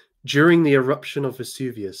 during the eruption of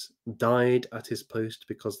Vesuvius, died at his post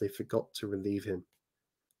because they forgot to relieve him.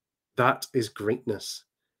 That is greatness.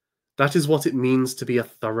 That is what it means to be a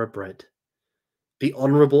thoroughbred. The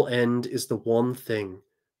honorable end is the one thing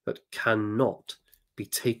that cannot be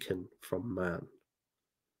taken from man."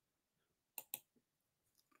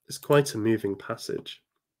 It's quite a moving passage.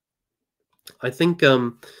 I think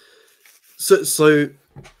so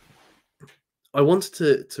I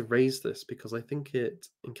wanted to raise this because I think it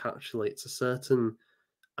encapsulates a certain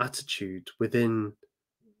attitude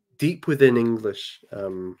deep within English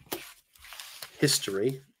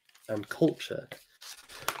history and culture,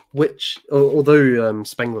 which, although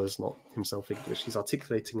Spengler is not himself English, he's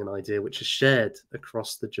articulating an idea which is shared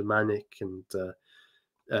across the Germanic and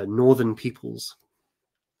northern peoples,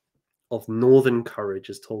 of northern courage,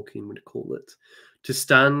 as Tolkien would call it, to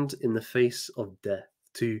stand in the face of death,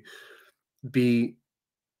 to be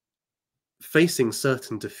facing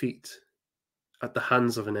certain defeat at the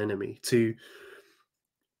hands of an enemy, to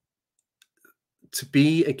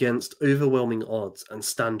be against overwhelming odds and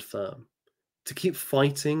stand firm, to keep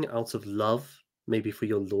fighting out of love, maybe for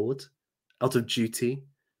your lord, out of duty,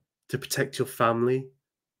 to protect your family,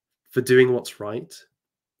 for doing what's right,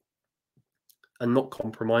 and not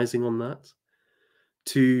compromising on that,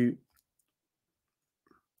 to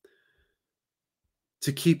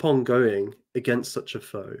keep on going against such a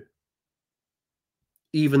foe,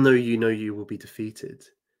 even though you know you will be defeated.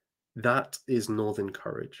 That is northern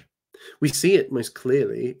courage. We see it most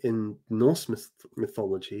clearly in Norse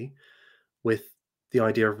mythology with the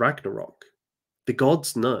idea of Ragnarok. The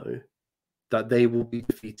gods know that they will be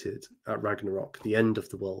defeated at Ragnarok, the end of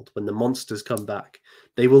the world. When the monsters come back,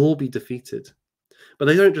 they will all be defeated. But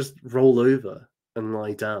they don't just roll over and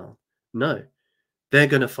lie down. No, they're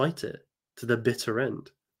going to fight it to the bitter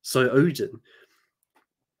end. So Odin,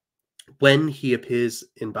 when he appears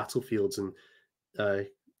in battlefields and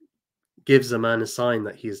gives a man a sign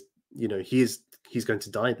that he's going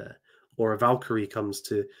to die there, or a Valkyrie comes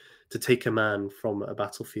to take a man from a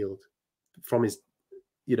battlefield, from his,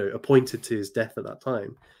 appointed to his death at that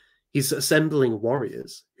time, he's assembling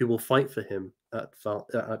warriors who will fight for him at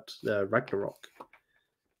Ragnarok.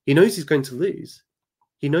 He knows he's going to lose.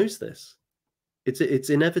 He knows this. It's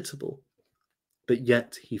inevitable, but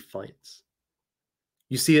yet he fights.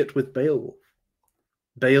 You see it with Beowulf.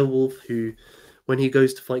 Beowulf, who, when he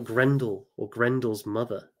goes to fight Grendel, or Grendel's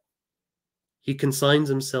mother, he consigns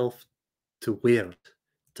himself to Weird,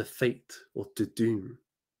 to fate, or to doom.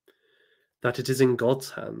 That it is in God's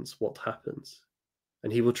hands what happens,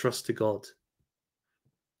 and he will trust to God.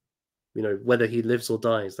 Whether he lives or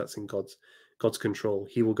dies, that's in God's control.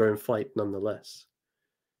 He will go and fight nonetheless.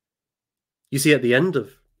 You see at the end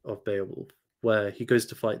of Beowulf, where he goes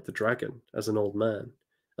to fight the dragon as an old man,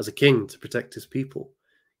 as a king to protect his people.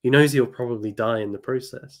 He knows he'll probably die in the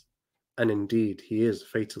process, and indeed he is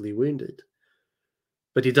fatally wounded.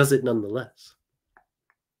 But he does it nonetheless.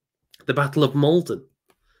 The Battle of Maldon,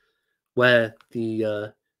 where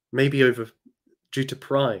the maybe due to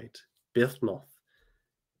pride, Byrhtnoth,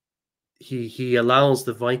 he allows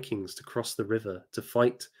the Vikings to cross the river to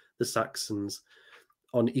fight the Saxons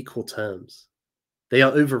on equal terms. They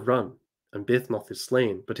are overrun, and Byrhtnoth is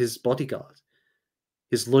slain, but his bodyguard,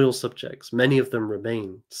 his loyal subjects, many of them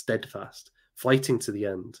remain steadfast, fighting to the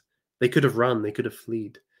end. They could have run, they could have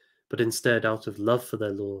fled, but instead, out of love for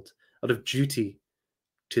their lord, out of duty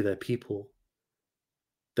to their people,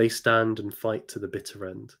 they stand and fight to the bitter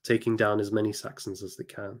end, taking down as many Saxons as they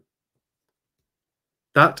can.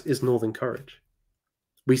 That is Northern courage.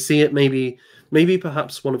 We see it maybe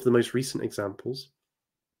perhaps one of the most recent examples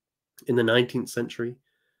in the 19th century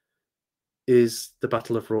is the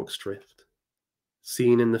Battle of Rorke's Drift,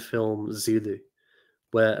 seen in the film Zulu,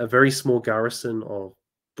 where a very small garrison of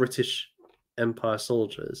British Empire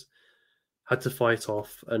soldiers had to fight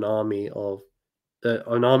off an army of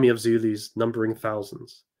Zulus numbering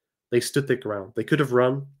thousands. They stood their ground. They could have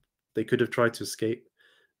run, they could have tried to escape,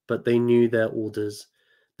 but they knew their orders.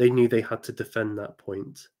 They knew they had to defend that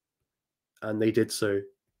point, and they did so,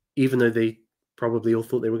 even though they probably all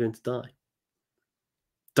thought they were going to die.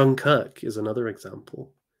 Dunkirk is another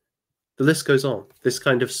example. The list goes on, this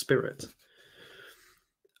kind of spirit.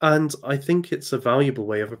 And I think it's a valuable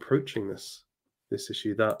way of approaching this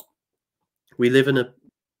issue, that we live in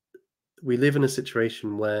a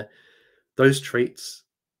situation where those traits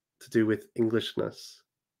to do with Englishness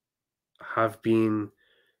have been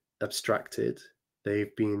abstracted.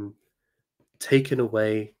 They've been taken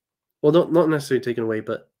away, well, not necessarily taken away,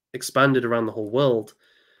 but expanded around the whole world,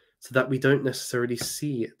 so that we don't necessarily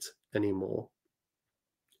see it anymore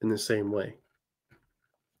in the same way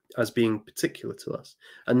as being particular to us.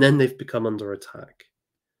 And then they've become under attack.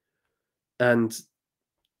 And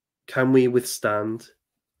can we withstand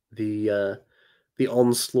the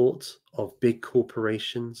onslaught of big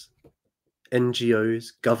corporations,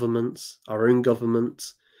 NGOs, governments, our own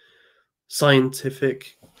government,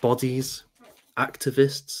 scientific bodies,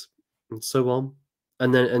 activists, and so on,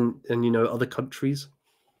 and then and other countries?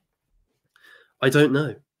 I don't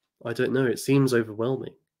know. It seems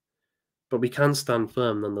overwhelming, but we can stand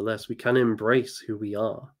firm nonetheless. We can embrace who we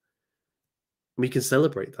are. We can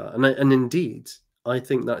celebrate that, and indeed, I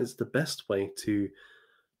think that is the best way to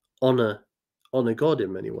honor God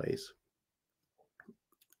in many ways.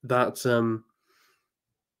 That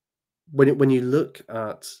when you look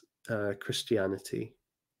at Christianity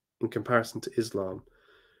in comparison to Islam,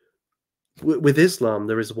 with Islam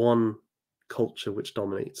there is one culture which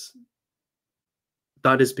dominates.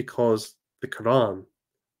 That is because the Quran,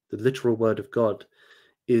 the literal word of God,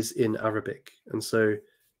 is in Arabic, and so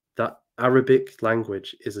that Arabic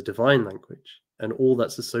language is a divine language, and all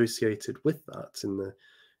that's associated with that in the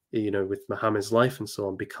with Muhammad's life and so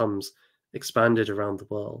on becomes expanded around the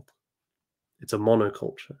world. It's a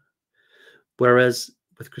monoculture. Whereas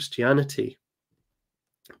with Christianity,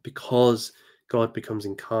 because God becomes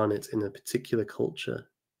incarnate in a particular culture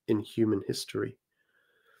in human history,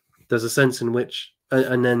 there's a sense in which,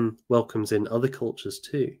 and then welcomes in other cultures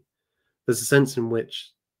too, there's a sense in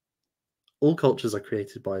which all cultures are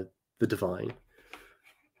created by the divine.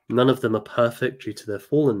 None of them are perfect due to their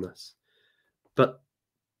fallenness. But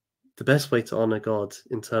the best way to honor God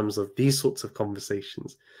in terms of these sorts of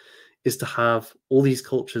conversations is to have all these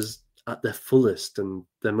cultures at their fullest and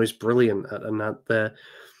their most brilliant, and at their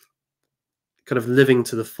kind of living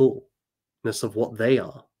to the fullness of what they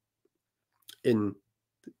are in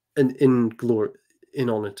glory, in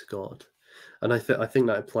honor to God. And I think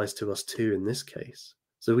that applies to us too in this case.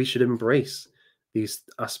 So we should embrace these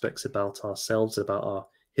aspects about ourselves, about our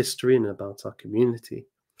history, and about our community,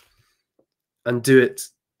 and do it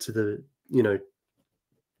to the,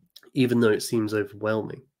 even though it seems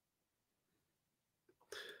overwhelming.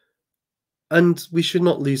 And we should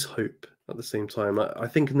not lose hope at the same time. I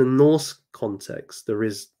think in the Norse context, there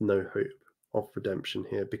is no hope of redemption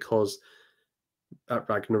here, because at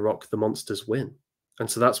Ragnarok, the monsters win. And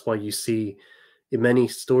so that's why you see in many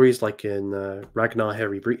stories, like in Ragnar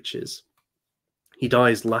Hairy Breeches, he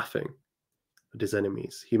dies laughing at his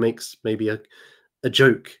enemies. He makes maybe a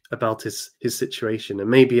joke about his situation, and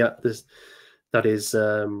maybe at this, that is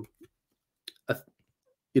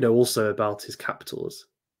also about his captors,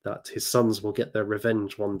 that his sons will get their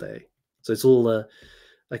revenge one day. So it's all a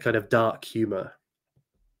kind of dark humor,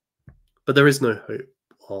 but there is no hope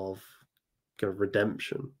of kind of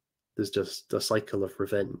redemption. There's just a cycle of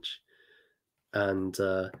revenge and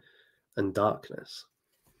darkness.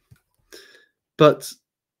 But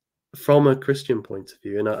from a Christian point of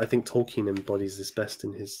view, and I think Tolkien embodies this best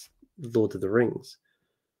in his Lord of the Rings,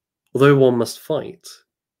 although one must fight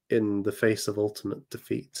in the face of ultimate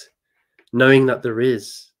defeat, knowing that there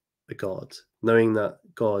is a God, knowing that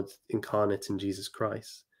God incarnate in Jesus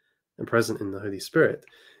Christ and present in the Holy Spirit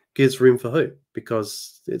gives room for hope,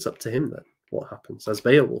 because it's up to him then what happens. As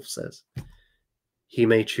Beowulf says, he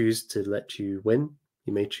may choose to let you win,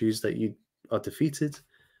 he may choose that you are defeated,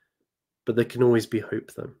 but there can always be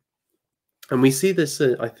hope then. And we see this,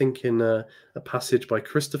 I think, in a passage by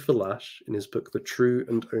Christopher Lash in his book, The True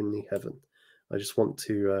and Only Heaven. I just want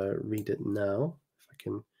to read it now, if I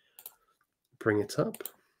can bring it up.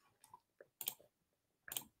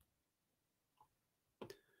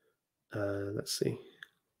 Let's see.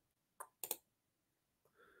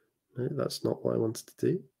 No, that's not what I wanted to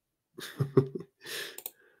do.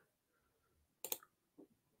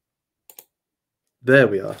 There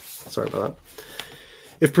we are. Sorry about that.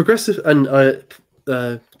 If progressive, and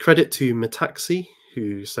credit to Metaxi,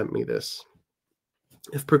 who sent me this.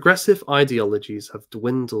 If progressive ideologies have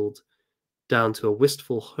dwindled down to a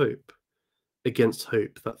wistful hope against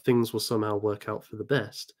hope that things will somehow work out for the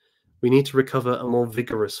best, we need to recover a more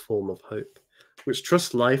vigorous form of hope, which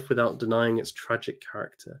trusts life without denying its tragic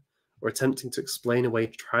character or attempting to explain away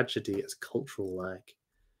tragedy as cultural lag.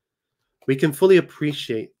 We can fully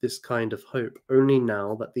appreciate this kind of hope only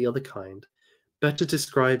now that the other kind, better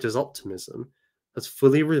described as optimism, has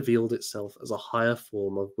fully revealed itself as a higher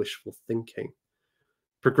form of wishful thinking.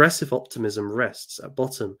 Progressive optimism rests at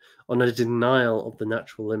bottom on a denial of the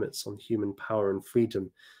natural limits on human power and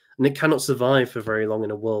freedom, and it cannot survive for very long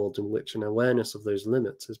in a world in which an awareness of those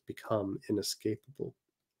limits has become inescapable.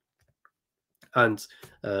 And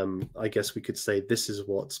I guess we could say this is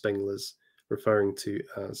what Spengler's referring to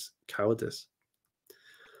as cowardice.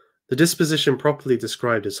 The disposition properly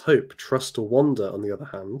described as hope, trust, or wonder, on the other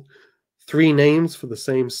hand, three names for the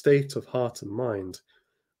same state of heart and mind,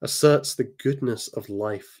 asserts the goodness of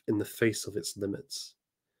life in the face of its limits.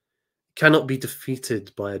 It cannot be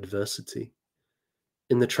defeated by adversity.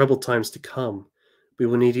 In the troubled times to come, we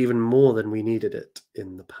will need even more than we needed it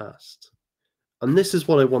in the past. And this is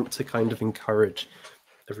what I want to kind of encourage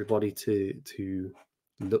everybody to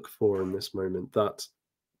look for in this moment, that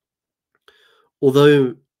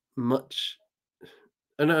although much,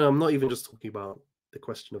 and I'm not even just talking about the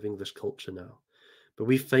question of English culture now, but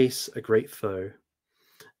we face a great foe.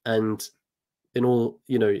 And in all,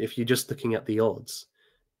 if you're just looking at the odds,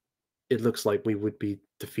 it looks like we would be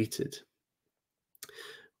defeated.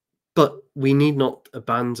 But we need not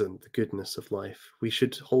abandon the goodness of life. We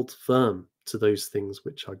should hold firm to those things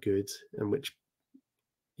which are good and which,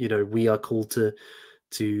 we are called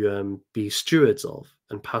to be stewards of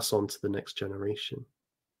and pass on to the next generation.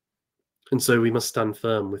 And so we must stand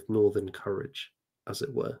firm with northern courage, as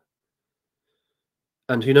it were.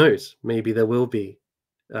 And who knows, maybe there will be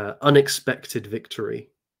unexpected victory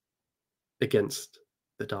against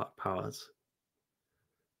the dark powers.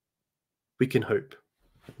 We can hope.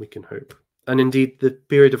 We can hope. And indeed, the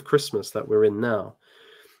period of Christmas that we're in now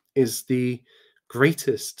is the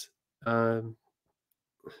greatest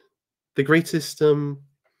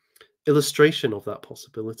illustration of that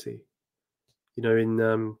possibility.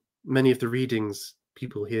 In many of the readings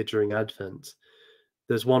people hear during Advent,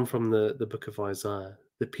 there's one from the book of Isaiah.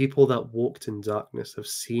 The people that walked in darkness have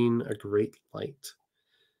seen a great light.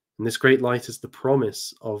 And this great light is the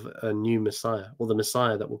promise of a new Messiah, or the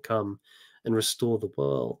Messiah that will come and restore the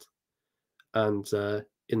world. And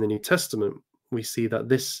in the New Testament, we see that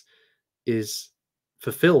this is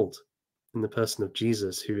fulfilled in the person of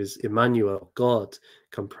Jesus, who is Emmanuel, God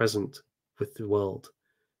come present with the world,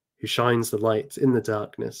 who shines the light in the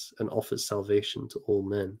darkness and offers salvation to all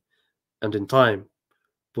men, and in time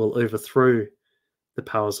will overthrow the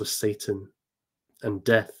powers of Satan and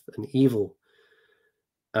death and evil,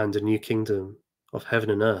 and a new kingdom of heaven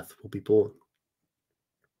and earth will be born.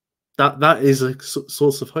 That is a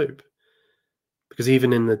source of hope, because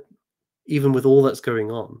even with all that's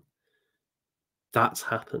going on, that's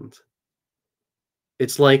happened.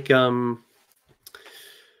 It's like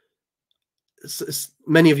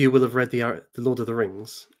many of you will have read the Lord of the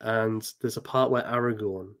Rings, and there's a part where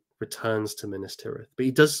Aragorn returns to Minas Tirith, but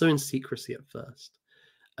he does so in secrecy at first,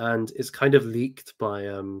 and it's kind of leaked by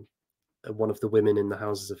one of the women in the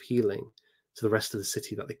Houses of Healing to the rest of the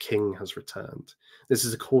city that the king has returned. This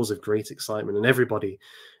is a cause of great excitement, and everybody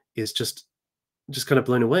is just kind of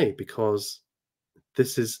blown away, because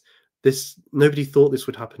nobody thought this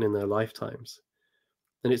would happen in their lifetimes,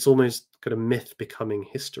 and it's almost kind of myth becoming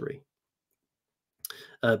history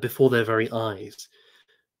before their very eyes.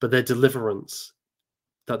 But their deliverance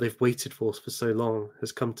that they've waited for so long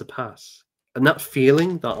has come to pass. And that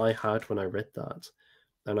feeling that I had when I read that,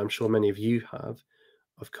 and I'm sure many of you have,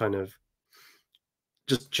 of kind of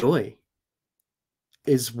just joy,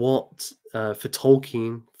 is what for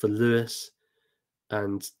Tolkien, for Lewis,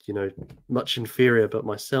 and much inferior but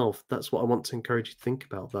myself, that's what I want to encourage you to think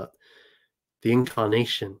about, that the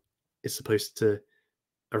incarnation is supposed to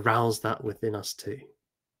arouse that within us too.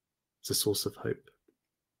 It's a source of hope.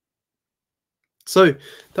 So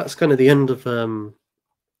that's kind of the end of the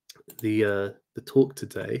talk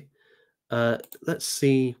today. Let's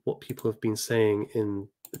see what people have been saying in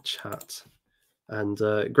the chat. And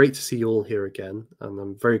great to see you all here again. And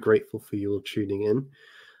I'm very grateful for you all tuning in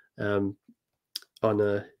on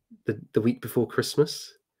the week before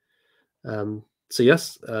Christmas. So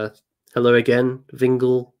yes, hello again,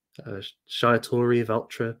 Vingle, Shiatori,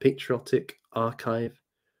 Valtra, Patriotic, Archive.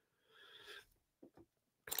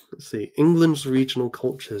 Let's see. England's regional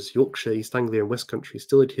cultures, Yorkshire, East Anglia, and West Country,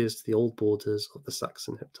 still adheres to the old borders of the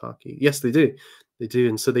Saxon Heptarchy. Yes, they do. They do.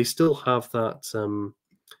 And so they still have that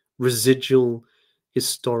residual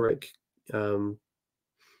historic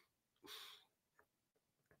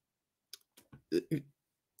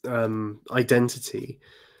identity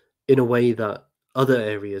in a way that other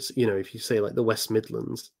areas, if you say like the West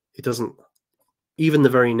Midlands, it doesn't, even the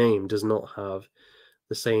very name does not have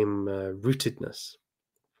the same rootedness.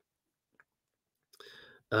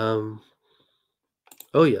 Oh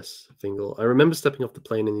yes, Fingal. I remember stepping off the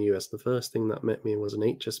plane in the US. The first thing that met me was an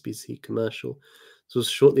HSBC commercial. This was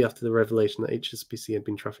shortly after the revelation that HSBC had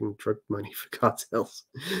been trafficking drug money for cartels.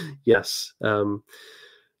 Yes,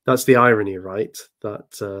 that's the irony, right?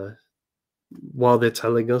 That while they're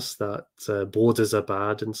telling us that borders are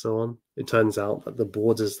bad and so on, it turns out that the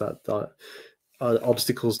borders that are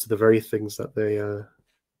obstacles to the very things that they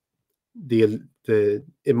the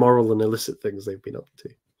immoral and illicit things they've been up to.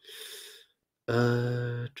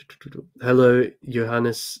 Hello,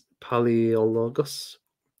 Johannes Paleologos.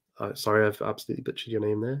 Sorry, I've absolutely butchered your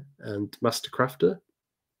name there. And Master Crafter.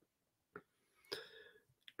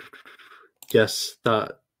 Yes,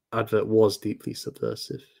 that advert was deeply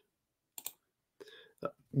subversive.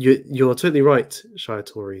 You're totally right,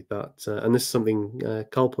 Shiatori, that, and this is something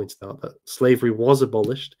Carl pointed out, that slavery was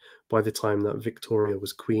abolished by the time that Victoria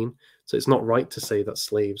was queen. So it's not right to say that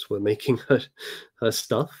slaves were making her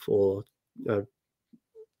stuff or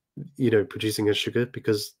producing her sugar,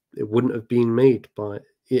 because it wouldn't have been made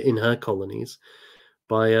in her colonies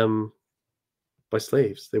by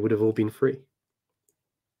slaves. They would have all been free.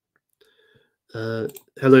 Hello,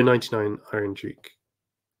 99 Iron Duke.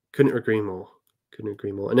 Couldn't agree more. Couldn't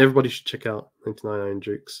agree more. And everybody should check out 99 Iron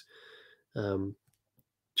Duke's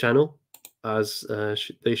channel, as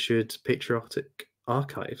they should Patriotic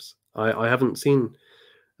Archives. I haven't seen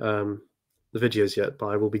the videos yet, but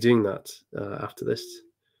I will be doing that after this.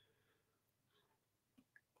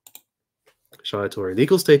 Shiatori.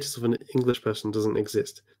 Legal status of an English person doesn't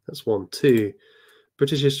exist. That's 1. 2.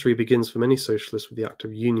 British history begins for many socialists with the Act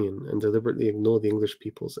of Union and deliberately ignore the English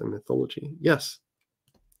peoples and mythology. Yes,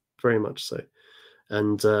 very much so.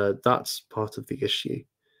 And that's part of the issue.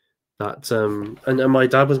 That and my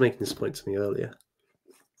dad was making this point to me earlier,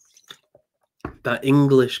 that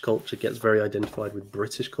English culture gets very identified with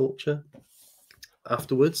British culture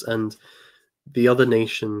afterwards, and the other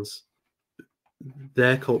nations,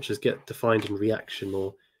 their cultures get defined in reaction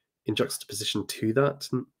or in juxtaposition to that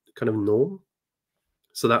kind of norm.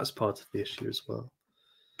 So that's part of the issue as well.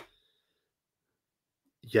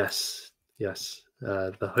 Yes, yes.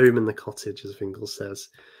 The home and the cottage, as Fingal says.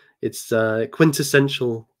 It's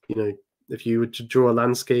quintessential, if you were to draw a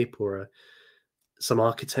landscape or some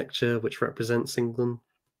architecture which represents England,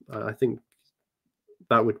 I think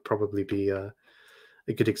that would probably be a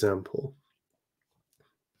good example.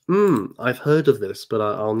 I've heard of this, but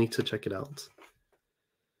I'll need to check it out.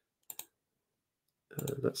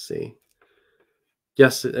 Let's see.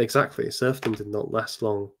 Yes, exactly. Serfdom did not last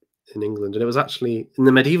long in England, and it was actually in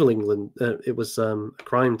the medieval England. It was a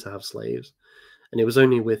crime to have slaves, and it was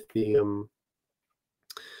only with the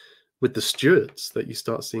Stuarts that you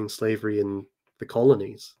start seeing slavery in the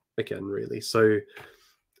colonies again. Really, so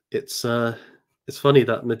it's funny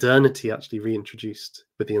that modernity actually reintroduced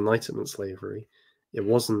with the Enlightenment slavery. It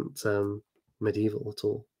wasn't medieval at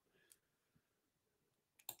all.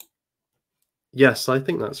 Yes, I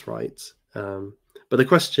think that's right. But the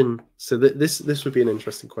question, so this would be an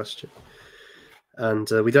interesting question, and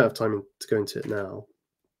we don't have time to go into it now.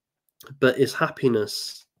 But is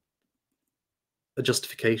happiness a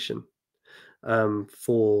justification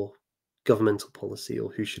for governmental policy,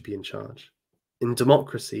 or who should be in charge? In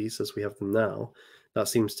democracies, as we have them now, that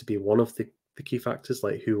seems to be one of the key factors,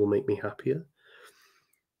 like who will make me happier.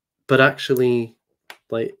 But actually,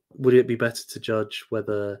 like, would it be better to judge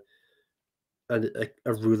whether a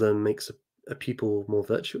ruler makes a people more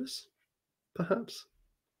virtuous, perhaps?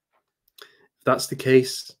 If that's the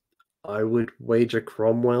case, I would wager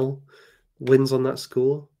Cromwell wins on that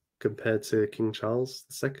score compared to King Charles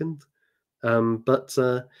II. But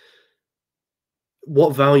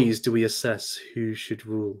what values do we assess who should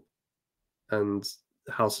rule and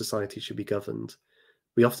how society should be governed?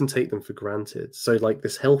 We often take them for granted. So, like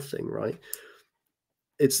this health thing, right?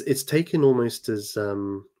 It's taken almost as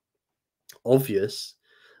obvious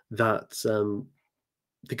that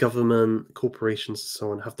the government, corporations, and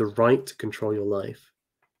so on have the right to control your life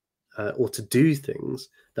or to do things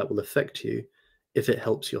that will affect you if it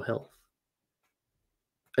helps your health.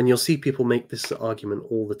 And you'll see people make this argument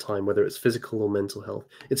all the time, whether it's physical or mental health.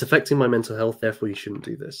 It's affecting my mental health, therefore you shouldn't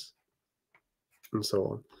do this, and so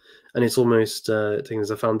on. And it's almost taken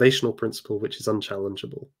as a foundational principle which is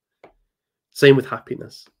unchallengeable. Same with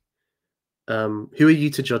happiness. Who are you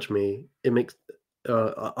to judge me? It makes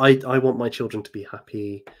I want my children to be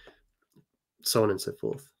happy, so on and so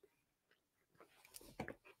forth.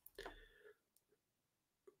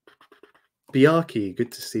 Bjarki,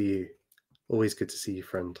 good to see you. Always good to see you,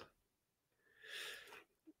 friend.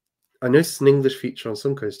 I noticed an English feature on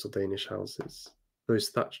some coastal Danish houses, those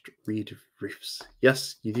thatched reed roofs.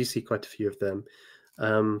 Yes, you do see quite a few of them,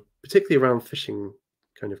 particularly around fishing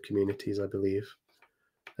kind of communities, I believe.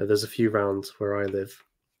 There's a few around where I live.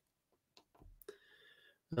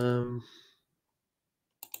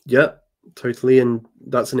 Yeah, totally, and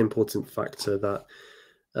that's an important factor that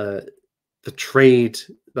that trade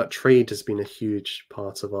has been a huge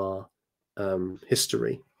part of our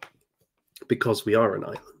history because we are an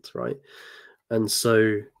island, right? And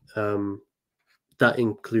so that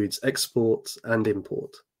includes export and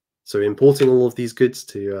import. So importing all of these goods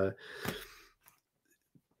to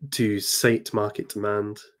sate market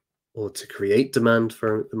demand or to create demand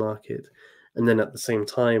for the market, and then at the same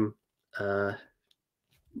time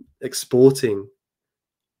exporting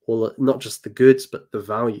all, not just the goods but the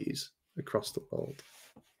values across the world.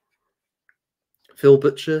 Phil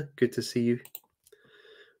Butcher, good to see you.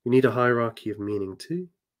 We need a hierarchy of meaning too.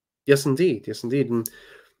 Yes, indeed. Yes, indeed. And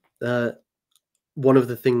one of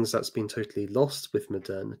the things that's been totally lost with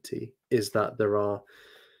modernity is that there are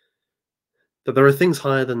things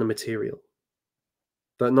higher than the material.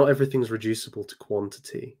 That not everything's reducible to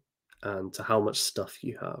quantity and to how much stuff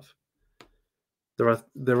you have.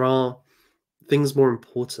 There are things more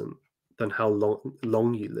important than how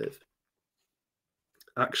long you live.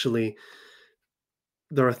 Actually,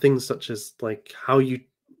 there are things such as like how you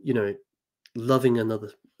know, loving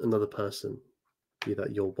another person, be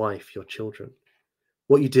that your wife, your children,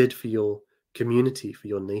 what you did for your community, for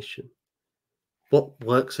your nation. What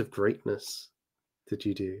works of greatness did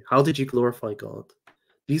you do? How did you glorify God?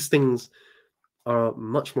 These things are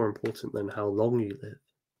much more important than how long you live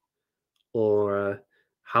or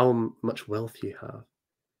how much wealth you have.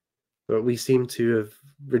 But we seem to have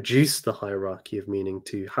reduced the hierarchy of meaning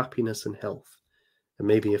to happiness and health, and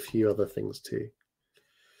maybe a few other things too.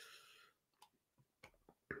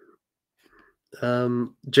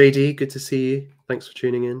 JD, good to see you. Thanks for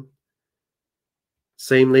tuning in.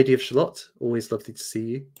 Same Lady of Shalott, always lovely to see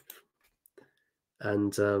you.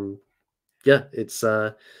 And yeah, it's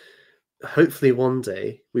hopefully one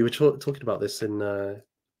day, we were talking about this in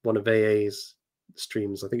one of AA's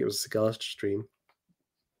streams, I think it was a cigar stream,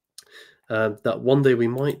 that one day we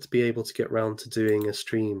might be able to get round to doing a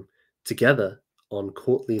stream together on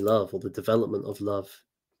courtly love or the development of love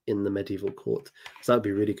in the medieval court. So that'd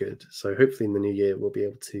be really good. So hopefully in the new year we'll be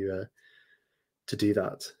able to do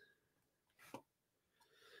that.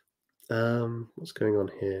 What's going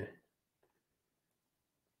on here?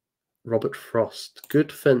 Robert Frost.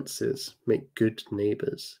 Good fences make good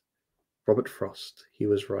neighbors. Robert Frost. He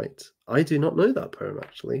was right. I do not know that poem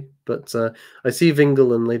actually, but I see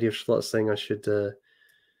Vingle and Lady of Shalott saying I should do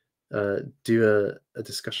a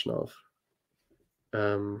discussion of.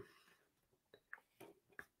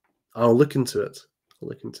 I'll look into it. I'll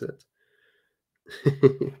look into it.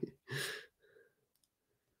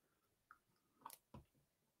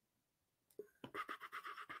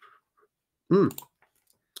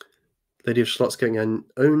 Lady of Shalott's getting an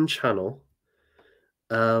own channel.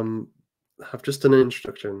 Have just done an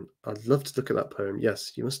introduction. I'd love to look at that poem.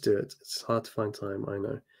 Yes, you must do it. It's hard to find time, I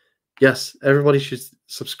know. Yes, everybody should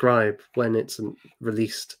subscribe when it's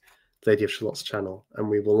released, Lady of Shalott's channel, and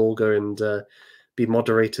we will all go and be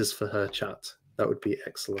moderators for her chat. That would be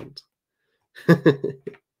excellent.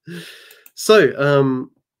 So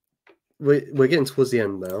we're getting towards the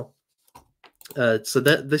end now. So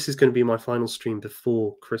this is going to be my final stream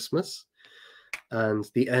before Christmas and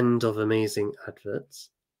the end of Amazing Adverts.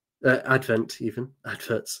 Advent, even.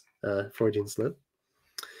 Adverts, Freudian slip.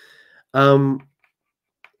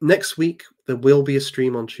 Next week, there will be a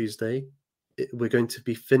stream on Tuesday. We're going to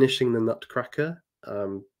be finishing The Nutcracker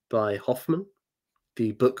by Hoffman,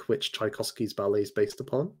 the book which Tchaikovsky's ballet is based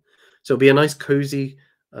upon. So it'll be a nice, cozy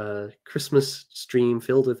Christmas stream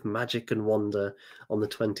filled with magic and wonder on the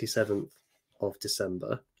 27th of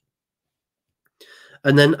December.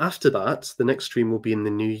 And then after that, the next stream will be in the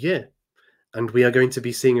new year. And we are going to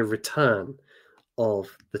be seeing a return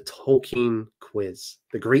of the Tolkien quiz,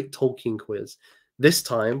 the Great Tolkien quiz. This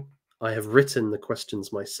time, I have written the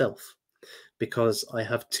questions myself because I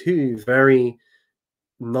have two very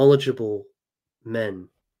knowledgeable men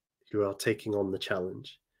who are taking on the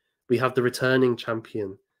challenge. We have the returning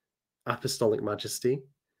champion, Apostolic Majesty,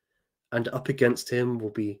 and up against him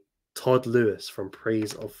will be Todd Lewis from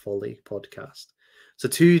Praise of Folly podcast. So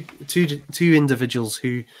two individuals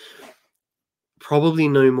who probably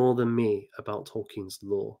know more than me about Tolkien's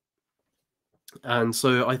lore. And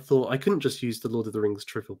so I thought I couldn't just use the Lord of the Rings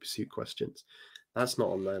Trivial Pursuit questions. That's not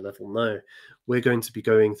on their level. No, we're going to be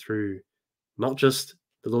going through not just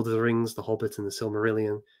the Lord of the Rings, the Hobbit, and the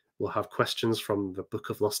Silmarillion. We'll have questions from the Book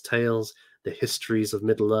of Lost Tales, the histories of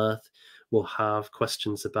Middle-earth. We'll have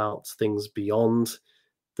questions about things beyond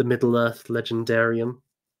the Middle-earth legendarium,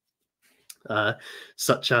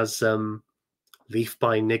 such as Leaf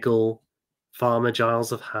by Niggle, Farmer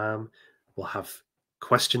Giles of Ham. We'll have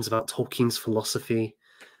questions about Tolkien's philosophy.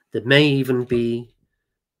 There may even be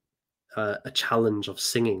a challenge of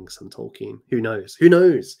singing some Tolkien. Who knows? Who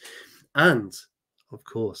knows? And of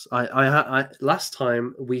course, I last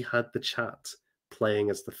time we had the chat playing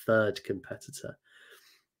as the third competitor.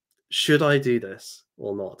 Should I do this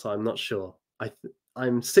or not? I'm not sure.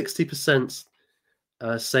 I'm 60%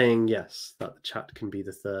 saying yes, that the chat can be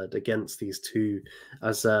the third against these two.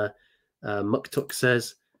 As Muktuk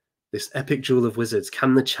says, this epic duel of wizards.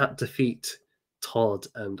 Can the chat defeat Todd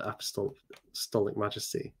and Apostolic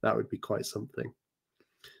Majesty? That would be quite something.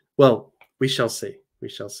 Well, we shall see. We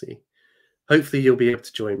shall see. Hopefully you'll be able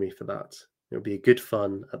to join me for that. It'll be good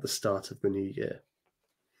fun at the start of the new year.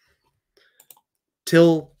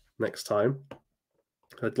 Till next time,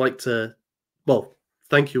 I'd like to, well,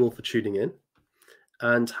 thank you all for tuning in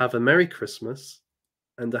and have a Merry Christmas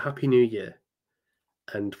and a Happy New Year.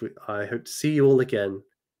 And I hope to see you all again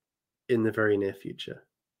in the very near future.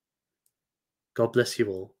 God bless you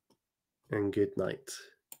all and good night.